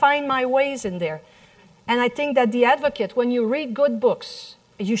can I find my ways in there? And I think that The Advocate, when you read good books,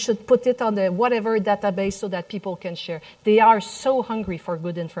 you should put it on the whatever database so that people can share. They are so hungry for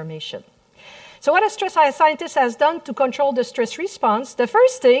good information. So what a stress scientist has done to control the stress response, the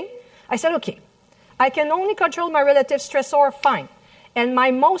first thing, I said, okay, I can only control my relative stressor, fine. And my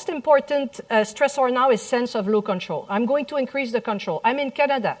most important stressor now is sense of low control. I'm going to increase the control. I'm in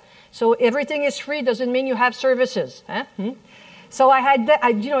Canada, so everything is free doesn't mean you have services. So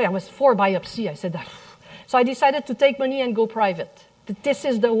I was 4 biopsies. I said, so I decided to take money and go private. This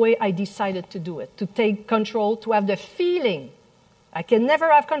is the way I decided to do it, to take control, to have the feeling. I can never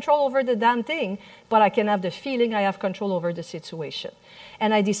have control over the damn thing, but I can have the feeling I have control over the situation.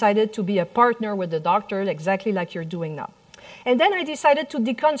 And I decided to be a partner with the doctor, exactly like you're doing now. And then I decided to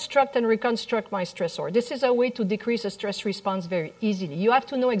deconstruct and reconstruct my stressor. This is a way to decrease a stress response very easily. You have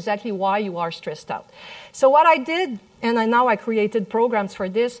to know exactly why you are stressed out. So what I did, and now I created programs for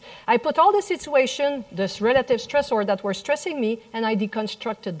this, I put all the situation, this relative stressor that were stressing me, and I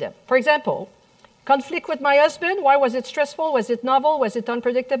deconstructed them. For example, conflict with my husband. Why was it stressful? Was it novel? Was it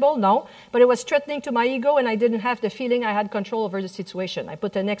unpredictable? No. But it was threatening to my ego, and I didn't have the feeling I had control over the situation. I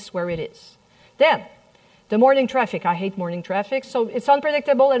put an X where it is. Then, the morning traffic. I hate morning traffic, so it's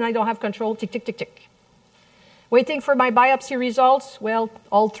unpredictable and I don't have control. Tick, tick, tick, tick. Waiting for my biopsy results. Well,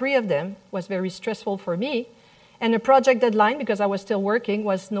 all 3 of them was very stressful for me. And the project deadline, because I was still working,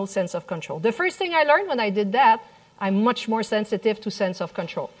 was no sense of control. The first thing I learned when I did that, I'm much more sensitive to sense of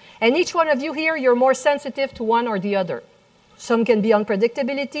control. And each one of you here, you're more sensitive to one or the other. Some can be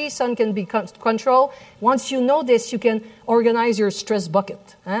unpredictability, some can be control. Once you know this, you can organize your stress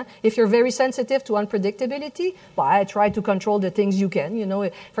bucket. If you're very sensitive to unpredictability, I try to control the things you can.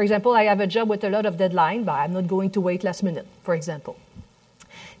 For example, I have a job with a lot of deadline, but I'm not going to wait last minute, for example.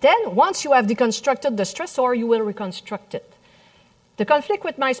 Then, once you have deconstructed the stressor, you will reconstruct it. The conflict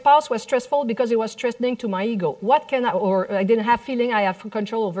with my spouse was stressful because it was threatening to my ego. I didn't have feeling I have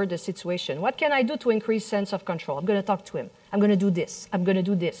control over the situation. What can I do to increase sense of control? I'm going to talk to him. I'm going to do this. I'm going to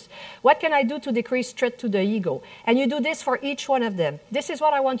do this. What can I do to decrease threat to the ego? And you do this for each one of them. This is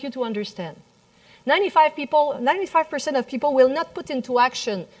what I want you to understand. 95% of people will not put into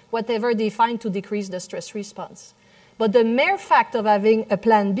action whatever they find to decrease the stress response. But the mere fact of having a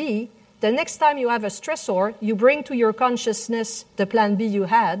plan B, the next time you have a stressor, you bring to your consciousness the plan B you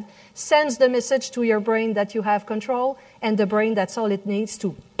had, sends the message to your brain that you have control, and the brain, that's all it needs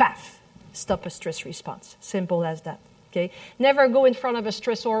to, paf, stop a stress response. Simple as that. Okay? Never go in front of a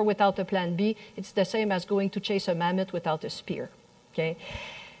stressor without a plan B. It's the same as going to chase a mammoth without a spear. Okay?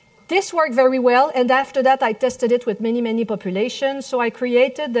 This worked very well, and after that I tested it with many populations. So I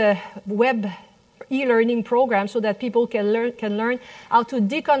created a web e-learning program so that people can learn how to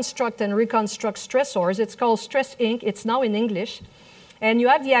deconstruct and reconstruct stressors. It's called Stress Inc. It's now in English. And you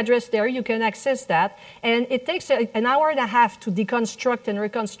have the address there. You can access that. And it takes an hour and a half to deconstruct and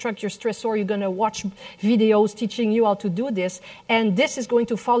reconstruct your stressor. You're going to watch videos teaching you how to do this. And this is going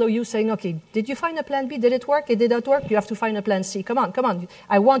to follow you saying, okay, did you find a plan B? Did it work? It did not work? You have to find a plan C. Come on.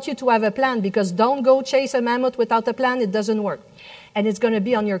 I want you to have a plan, because don't go chase a mammoth without a plan. It doesn't work. And it's going to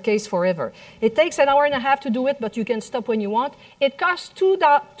be on your case forever. It takes an hour and a half to do it, but you can stop when you want. It costs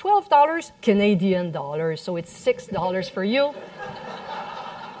 $12 Canadian dollars, so it's $6 for you.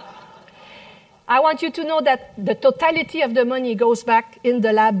 I want you to know that the totality of the money goes back in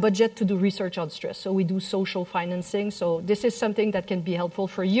the lab budget to do research on stress. So we do social financing. So this is something that can be helpful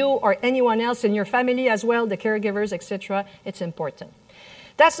for you or anyone else in your family as well, the caregivers, etc. It's important.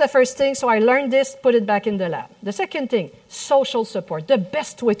 That's the first thing. So I learned this, put it back in the lab. The second thing, social support. The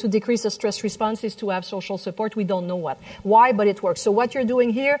best way to decrease the stress response is to have social support. We don't know why, but it works. So what you're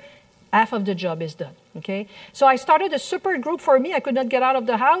doing here, half of the job is done, okay? So I started a support group for me. I could not get out of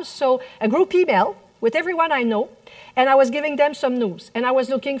the house, so a group email with everyone I know, and I was giving them some news, and I was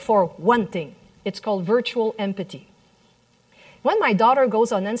looking for one thing. It's called virtual empathy. When my daughter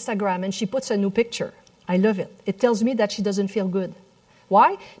goes on Instagram and she puts a new picture, I love it. It tells me that she doesn't feel good.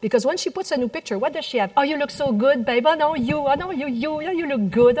 Why? Because when she puts a new picture, what does she have? Oh, you look so good, babe. Oh, no, you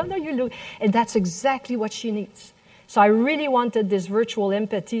look good. Oh, no, you look... And that's exactly what she needs. So I really wanted this virtual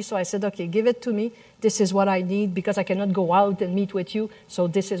empathy, so I said, okay, give it to me. This is what I need, because I cannot go out and meet with you, so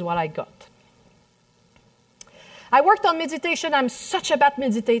this is what I got. I worked on meditation. I'm such a bad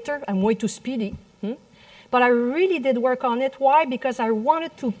meditator. I'm way too speedy. But I really did work on it. Why? Because I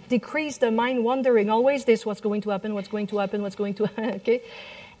wanted to decrease the mind wandering. Always this, what's going to happen, okay?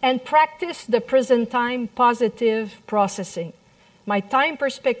 And practice the present time positive processing. My time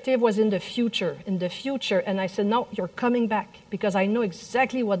perspective was in the future, and I said, no, you're coming back, because I know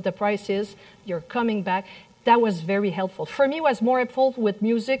exactly what the price is. You're coming back. That was very helpful. For me, it was more helpful with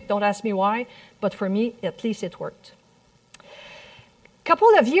music. Don't ask me why, but for me, at least it worked. A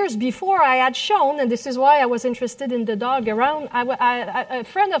couple of years before, I had shown, and this is why I was interested in the dog around, a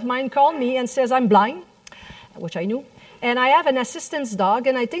friend of mine called me and says, I'm blind, which I knew, and I have an assistance dog,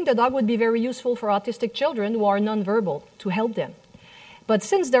 and I think the dog would be very useful for autistic children who are nonverbal, to help them. But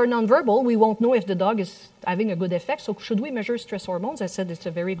since they're nonverbal, we won't know if the dog is having a good effect, so should we measure stress hormones? I said it's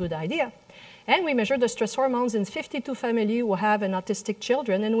a very good idea. And we measured the stress hormones in 52 families who have an autistic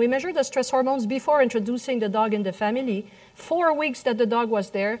children, and we measured the stress hormones before introducing the dog in the family, 4 weeks that the dog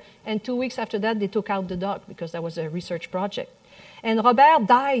was there, and 2 weeks after that they took out the dog, because that was a research project. And Robert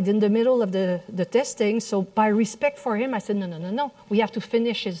died in the middle of the testing, so by respect for him, I said, no, we have to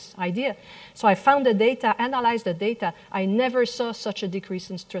finish his idea. So I found the data, analyzed the data. I never saw such a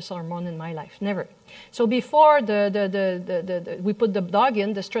decrease in stress hormone in my life, never. So before we put the dog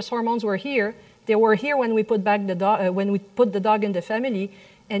in, the stress hormones were here. They were here when we put back the dog, when we put the dog in the family,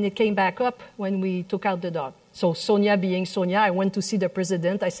 and it came back up when we took out the dog. So Sonia being Sonia, I went to see the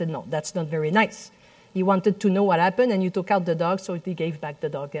president. I said, no, that's not very nice. He wanted to know what happened, and you took out the dog, so he gave back the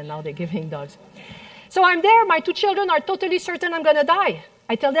dog, and now they're giving dogs. So I'm there. My 2 children are totally certain I'm going to die.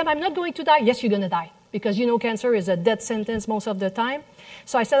 I tell them, I'm not going to die. Yes, you're going to die, because cancer is a death sentence most of the time.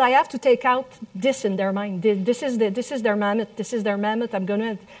 So I said, I have to take out this in their mind. This is their mammoth. This is their mammoth.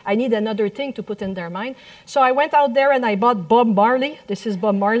 I need another thing to put in their mind. So I went out there and I bought Bob Marley. This is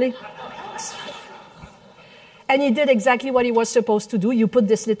Bob Marley. And he did exactly what he was supposed to do. You put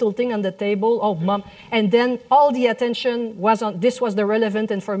this little thing on the table, oh, mom. And then all the attention was on, this was the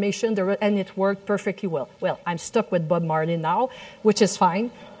relevant information, and it worked perfectly well. Well, I'm stuck with Bob Marley now, which is fine,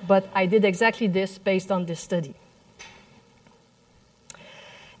 but I did exactly this based on this study.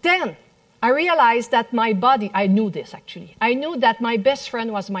 Then I realized that my body, I knew this actually. I knew that my best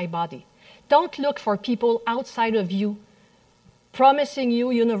friend was my body. Don't look for people outside of you promising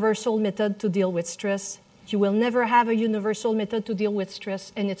you universal method to deal with stress. You will never have a universal method to deal with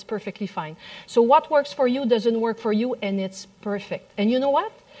stress, and it's perfectly fine. So what works for you doesn't work for you, and it's perfect. And you know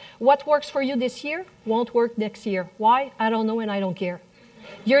what? What works for you this year won't work next year. Why? I don't know, and I don't care.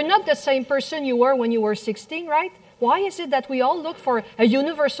 You're not the same person you were when you were 16, right? Why is it that we all look for a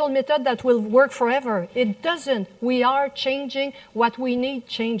universal method that will work forever? It doesn't. We are changing. What we need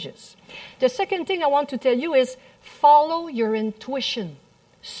changes. The second thing I want to tell you is follow your intuition.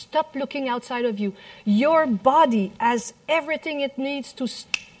 Stop looking outside of you. Your body has everything it needs to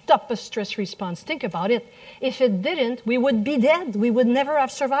stop a stress response. Think about it. If it didn't, we would be dead. We would never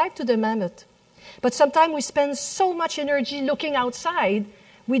have survived to the mammoth. But sometimes we spend so much energy looking outside,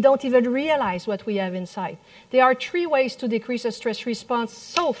 we don't even realize what we have inside. There are 3 ways to decrease a stress response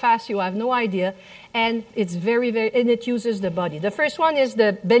so fast you have no idea, and it's and it uses the body. The first one is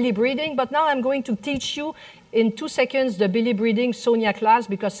the belly breathing, but now I'm going to teach you in 2 seconds the belly breathing Sonia class,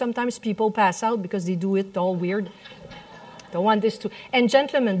 because sometimes people pass out because they do it all weird. Don't want this to... And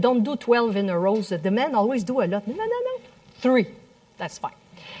gentlemen, don't do 12 in a row. The men always do a lot. No. 3. That's fine.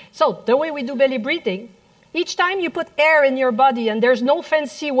 So the way we do belly breathing, each time you put air in your body, and there's no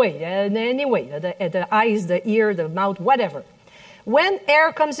fancy way, any way, the eyes, the ear, the mouth, whatever. When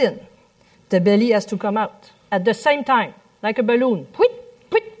air comes in, the belly has to come out at the same time, like a balloon. Pwit,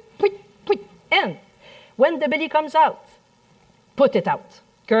 pwit, pwit, pwit. And when the belly comes out, put it out.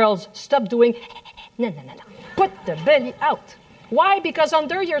 Girls, stop doing no. Put the belly out. Why? Because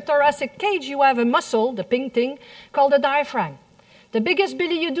under your thoracic cage, you have a muscle, the pink thing, called the diaphragm. The biggest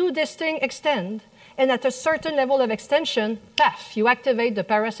belly you do, this thing extend, and at a certain level of extension, paf, you activate the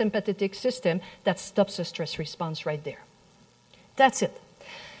parasympathetic system that stops the stress response right there. That's it.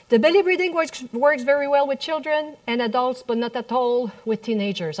 The belly breathing works very well with children and adults, but not at all with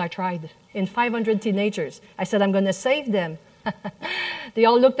teenagers. I tried. In 500 teenagers, I said, I'm going to save them. They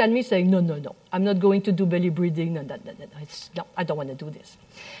all looked at me saying, no, I'm not going to do belly breathing. No, I don't want to do this.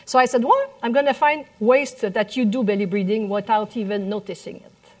 So I said, well, I'm going to find ways that you do belly breathing without even noticing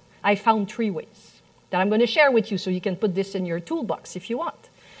it. I found 3 ways that I'm going to share with you so you can put this in your toolbox if you want.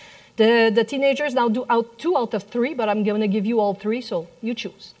 The teenagers now do 2 out of 3, but I'm going to give you all 3, so you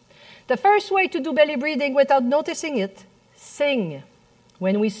choose. The first way to do belly breathing without noticing it, sing.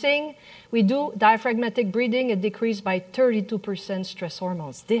 When we sing, we do diaphragmatic breathing. It decreased by 32% stress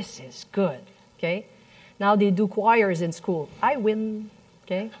hormones. This is good, okay? Now they do choirs in school. I win,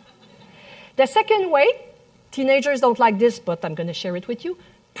 okay? The second way, teenagers don't like this, but I'm going to share it with you.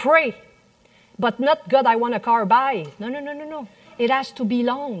 Pray, but not God, I want a car, buy. No. It has to be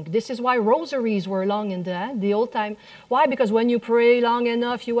long. This is why rosaries were long in the old time. Why? Because when you pray long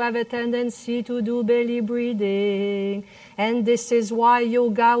enough, you have a tendency to do belly breathing. And this is why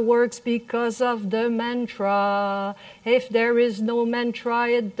yoga works, because of the mantra. If there is no mantra,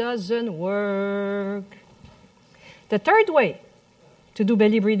 it doesn't work. The third way to do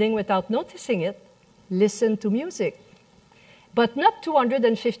belly breathing without noticing it, listen to music. But not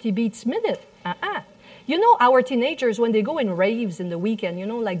 250 beats a minute. You know, our teenagers, when they go in raves in the weekend, you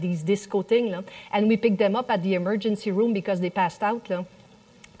know, like these disco things, and we pick them up at the emergency room because they passed out.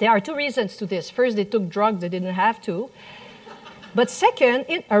 There are 2 reasons to this. First, they took drugs they didn't have to. But second,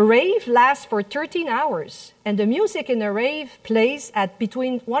 a rave lasts for 13 hours, and the music in a rave plays at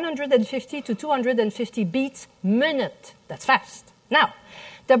between 150 to 250 beats a minute. That's fast. Now,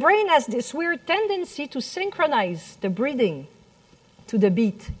 the brain has this weird tendency to synchronize the breathing to the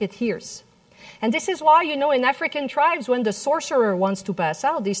beat it hears. And this is why, you know, in African tribes, when the sorcerer wants to pass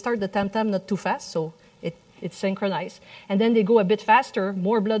out, they start the tam-tam not too fast, so it's synchronized. And then they go a bit faster,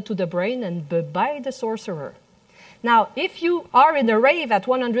 more blood to the brain, and bye-bye the sorcerer. Now, if you are in a rave at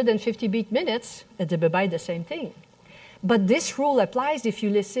 150 beat minutes, bye-bye the same thing. But this rule applies if you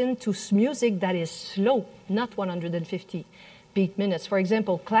listen to music that is slow, not 150 beat minutes. For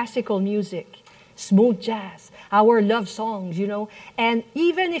example, classical music, smooth jazz, our love songs, you know. And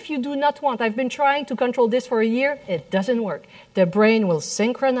even if you do not want, I've been trying to control this for a year, it doesn't work. The brain will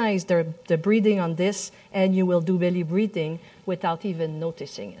synchronize the breathing on this, and you will do belly breathing without even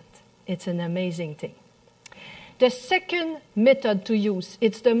noticing it. It's an amazing thing. The second method to use,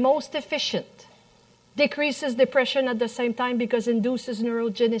 it's the most efficient, decreases depression at the same time because it induces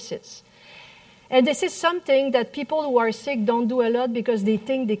neurogenesis. And this is something that people who are sick don't do a lot because they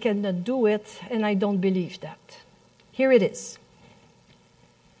think they cannot do it, and I don't believe that. Here it is.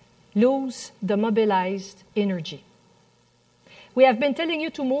 Lose the mobilized energy. We have been telling you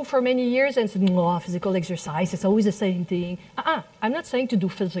to move for many years and said, no, physical exercise, it's always the same thing. I'm not saying to do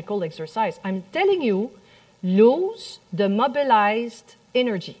physical exercise. I'm telling you, lose the mobilized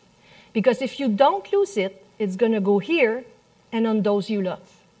energy. Because if you don't lose it, it's going to go here and on those you love.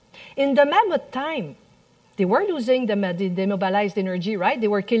 In the mammoth time, they were losing the mobilized energy, right? They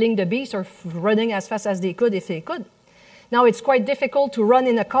were killing the beast or running as fast as they could if they could. Now, it's quite difficult to run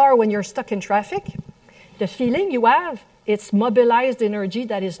in a car when you're stuck in traffic. The feeling you have It's mobilized energy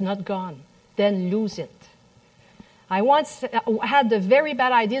that is not gone. Then lose it. I once had the very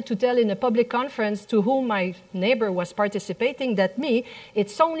bad idea to tell in a public conference to whom my neighbor was participating that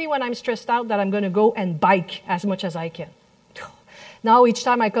it's only when I'm stressed out that I'm going to go and bike as much as I can. Now each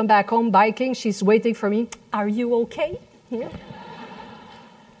time I come back home biking, she's waiting for me. Are you okay? Yeah.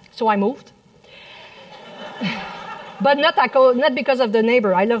 So I moved. But not because of the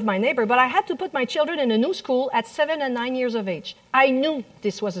neighbor. I love my neighbor. But I had to put my children in a new school at 7 and 9 years of age. I knew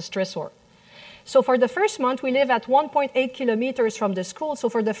this was a stressor. So for the first month, we live at 1.8 kilometers from the school. So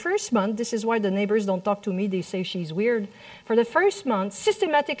for the first month, this is why the neighbors don't talk to me. They say she's weird. For the first month,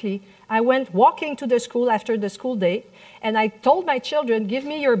 systematically, I went walking to the school after the school day. And I told my children, give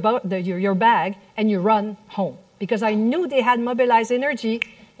me your bag and you run home. Because I knew they had mobilized energy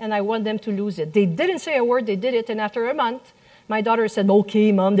and I want them to lose it. They didn't say a word. They did it. And after a month, my daughter said,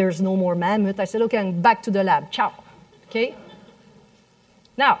 okay, Mom, there's no more mammoth. I said, okay, I'm back to the lab. Ciao. Okay?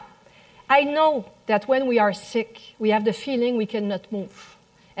 Now, I know that when we are sick, we have the feeling we cannot move.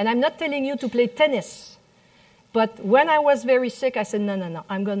 And I'm not telling you to play tennis. But when I was very sick, I said, no,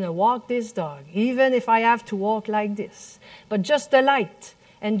 I'm going to walk this dog, even if I have to walk like this. But just the light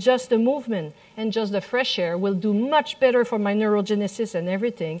and just the movement and just the fresh air will do much better for my neurogenesis and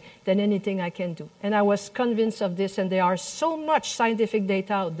everything than anything I can do. And I was convinced of this, and there are so much scientific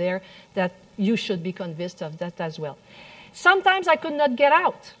data out there that you should be convinced of that as well. Sometimes I could not get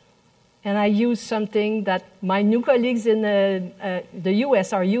out. And I use something that my new colleagues in the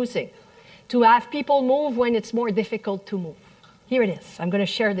US are using to have people move when it's more difficult to move. Here it is. I'm going to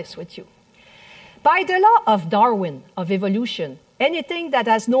share this with you. By the law of Darwin, of evolution, anything that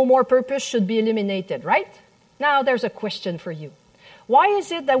has no more purpose should be eliminated, right? Now there's a question for you. Why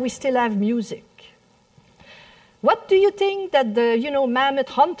is it that we still have music? What do you think that the mammoth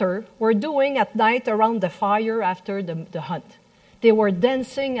hunter were doing at night around the fire after the hunt? They were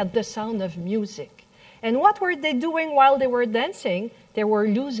dancing at the sound of music. And what were they doing while they were dancing? They were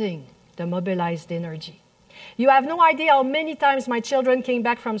losing the mobilized energy. You have no idea how many times my children came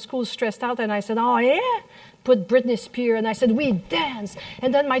back from school stressed out and I said, oh yeah? Put Britney Spears and I said, we dance.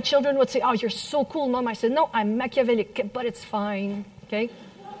 And then my children would say, oh, you're so cool, Mom. I said, no, I'm Machiavellic, but it's fine, okay?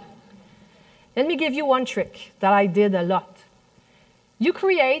 Let me give you one trick that I did a lot.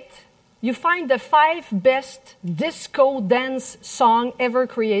 You find the 5 best disco dance song ever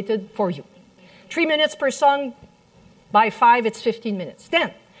created for you. 3 minutes per song, by 5, it's 15 minutes.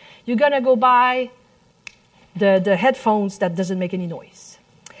 Then, you're going to go buy the headphones that doesn't make any noise.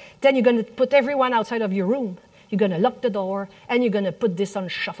 Then you're going to put everyone outside of your room. You're going to lock the door, and you're going to put this on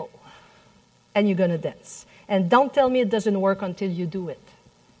shuffle. And you're going to dance. And don't tell me it doesn't work until you do it.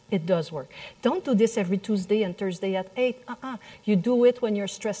 It does work. Don't do this every Tuesday and Thursday at 8. You do it when you're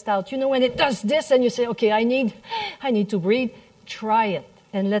stressed out. When it does this and you say, okay, I need to breathe. Try it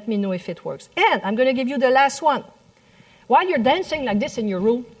and let me know if it works. And I'm going to give you the last one. While you're dancing like this in your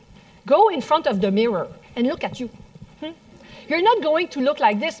room, go in front of the mirror and look at you. You're not going to look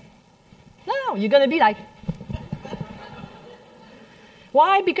like this. No, you're going to be like...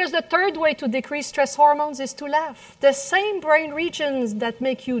 Why? Because the third way to decrease stress hormones is to laugh. The same brain regions that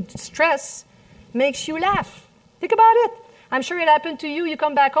make you stress makes you laugh. Think about it. I'm sure it happened to you. You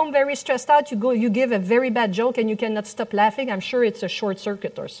come back home very stressed out. You give a very bad joke and you cannot stop laughing. I'm sure it's a short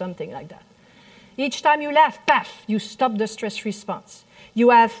circuit or something like that. Each time you laugh, paf, you stop the stress response.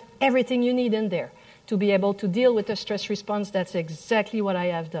 You have everything you need in there to be able to deal with the stress response. That's exactly what I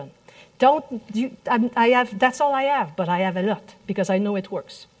have done. That's all I have, but I have a lot because I know it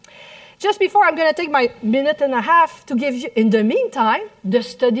works. Just before, I'm going to take my minute and a half to give you, in the meantime, the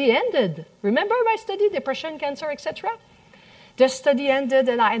study ended. Remember my study, depression, cancer, etc.? The study ended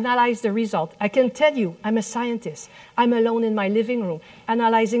and I analyzed the result. I can tell you, I'm a scientist. I'm alone in my living room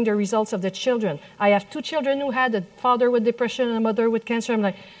analyzing the results of the children. I have 2 children who had a father with depression and a mother with cancer. I'm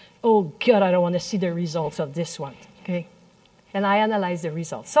like, oh God, I don't want to see the results of this one, okay? And I analyzed the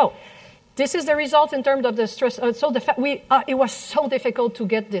results. So, this is the result in terms of the stress. It was so difficult to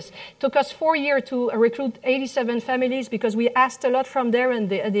get this. It took us 4 years to recruit 87 families because we asked a lot from there and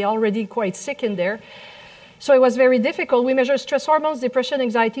they're already quite sick in there. So it was very difficult. We measure stress hormones, depression,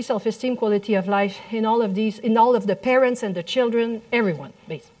 anxiety, self-esteem, quality of life in all of these, in all of the parents and the children, everyone,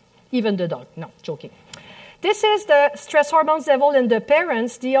 even the dog. No, joking. This is the stress hormones level in the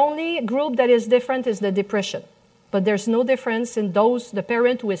parents. The only group that is different is the depression. But there's no difference in the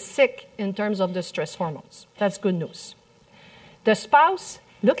parent who is sick in terms of the stress hormones. That's good news. The spouse,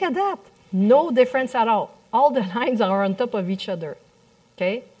 look at that. No difference at all. All the lines are on top of each other.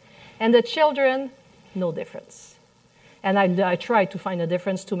 Okay? And the children, no difference. And I try to find a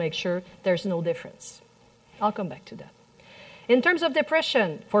difference to make sure there's no difference. I'll come back to that. In terms of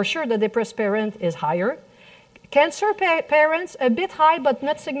depression, for sure the depressed parent is higher. Cancer parents, a bit high, but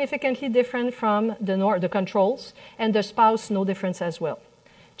not significantly different from the controls. And the spouse, no difference as well.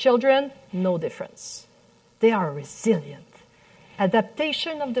 Children, no difference. They are resilient.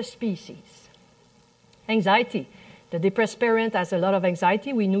 Adaptation of the species. Anxiety. The depressed parent has a lot of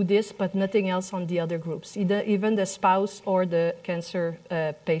anxiety. We knew this, but nothing else on the other groups, even the spouse or the cancer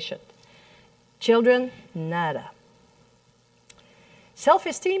patient. Children, nada.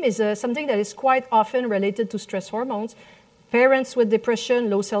 Self-esteem is something that is quite often related to stress hormones. Parents with depression,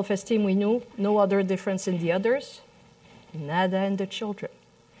 low self-esteem, we knew. No other difference in the others. Nada in the children.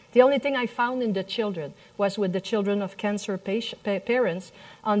 The only thing I found in the children was with the children of cancer parents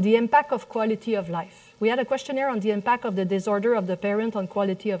on the impact of quality of life. We had a questionnaire on the impact of the disorder of the parent on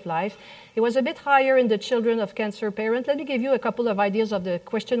quality of life. It was a bit higher in the children of cancer parents. Let me give you a couple of ideas of the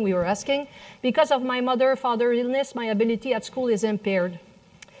question we were asking. Because of my mother-father illness, my ability at school is impaired.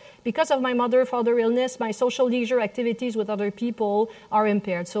 Because of my mother-father illness, my social leisure activities with other people are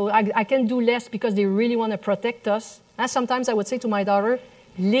impaired. So I can do less because they really want to protect us. And sometimes I would say to my daughter,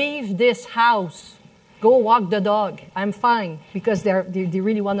 leave this house. Go walk the dog. I'm fine, because they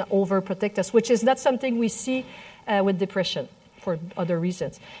really want to overprotect us, which is not something we see with depression for other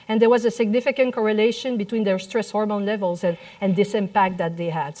reasons. And there was a significant correlation between their stress hormone levels and this impact that they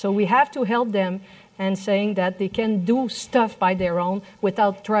had. So we have to help them and saying that they can do stuff by their own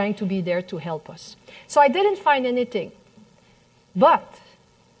without trying to be there to help us. So I didn't find anything. But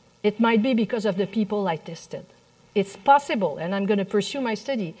it might be because of the people I tested. It's possible, and I'm going to pursue my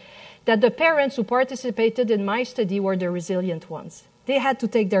study, that the parents who participated in my study were the resilient ones. They had to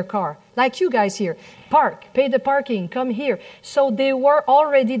take their car, like you guys here. Park, pay the parking, come here. So they were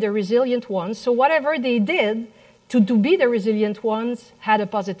already the resilient ones. So whatever they did to be the resilient ones had a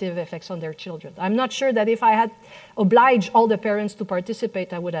positive effects on their children. I'm not sure that if I had obliged all the parents to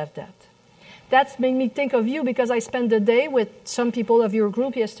participate, I would have that. That's made me think of you because I spent the day with some people of your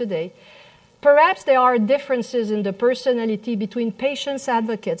group yesterday. Perhaps there are differences in the personality between patients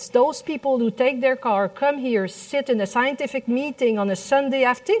advocates, those people who take their car, come here, sit in a scientific meeting on a Sunday.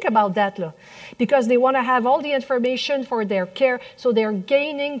 Think about that, because they want to have all the information for their care, so they're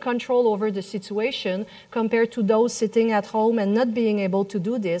gaining control over the situation compared to those sitting at home and not being able to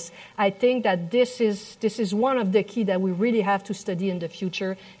do this. I think that this is one of the key that we really have to study in the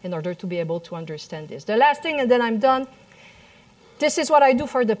future in order to be able to understand this. The last thing, and then I'm done. This is what I do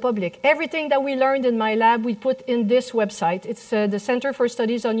for the public. Everything that we learned in my lab, we put in this website. It's the Center for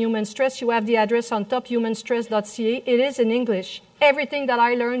Studies on Human Stress. You have the address on top, humanstress.ca. It is in English. Everything that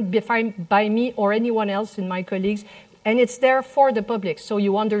I learned by me or anyone else in my colleagues, and it's there for the public, so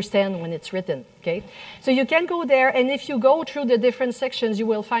you understand when it's written, okay? So you can go there, and if you go through the different sections, you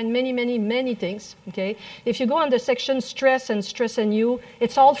will find many, many, many things, okay? If you go on the section Stress and You,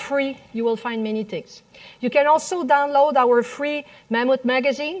 it's all free. You will find many things. You can also download our free Mammoth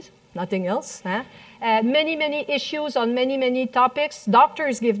magazines, nothing else. Many, many issues on many, many topics.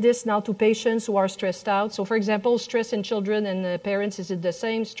 Doctors give this now to patients who are stressed out. So, for example, stress in children and parents, is it the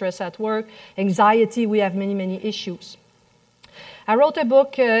same? Stress at work, anxiety, we have many, many issues. I wrote a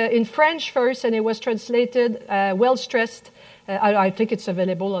book in French first, and it was translated, Well Stressed. I think it's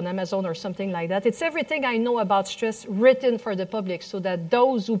available on Amazon or something like that. It's everything I know about stress written for the public so that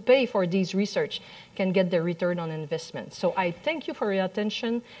those who pay for these research can get the return on investment. So I thank you for your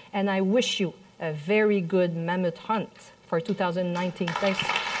attention, and I wish you a very good mammoth hunt for 2019. Thanks.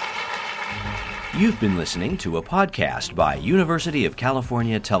 You've been listening to a podcast by University of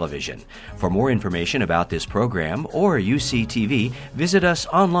California Television. For more information about this program or UCTV, visit us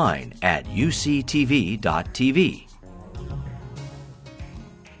online at uctv.tv.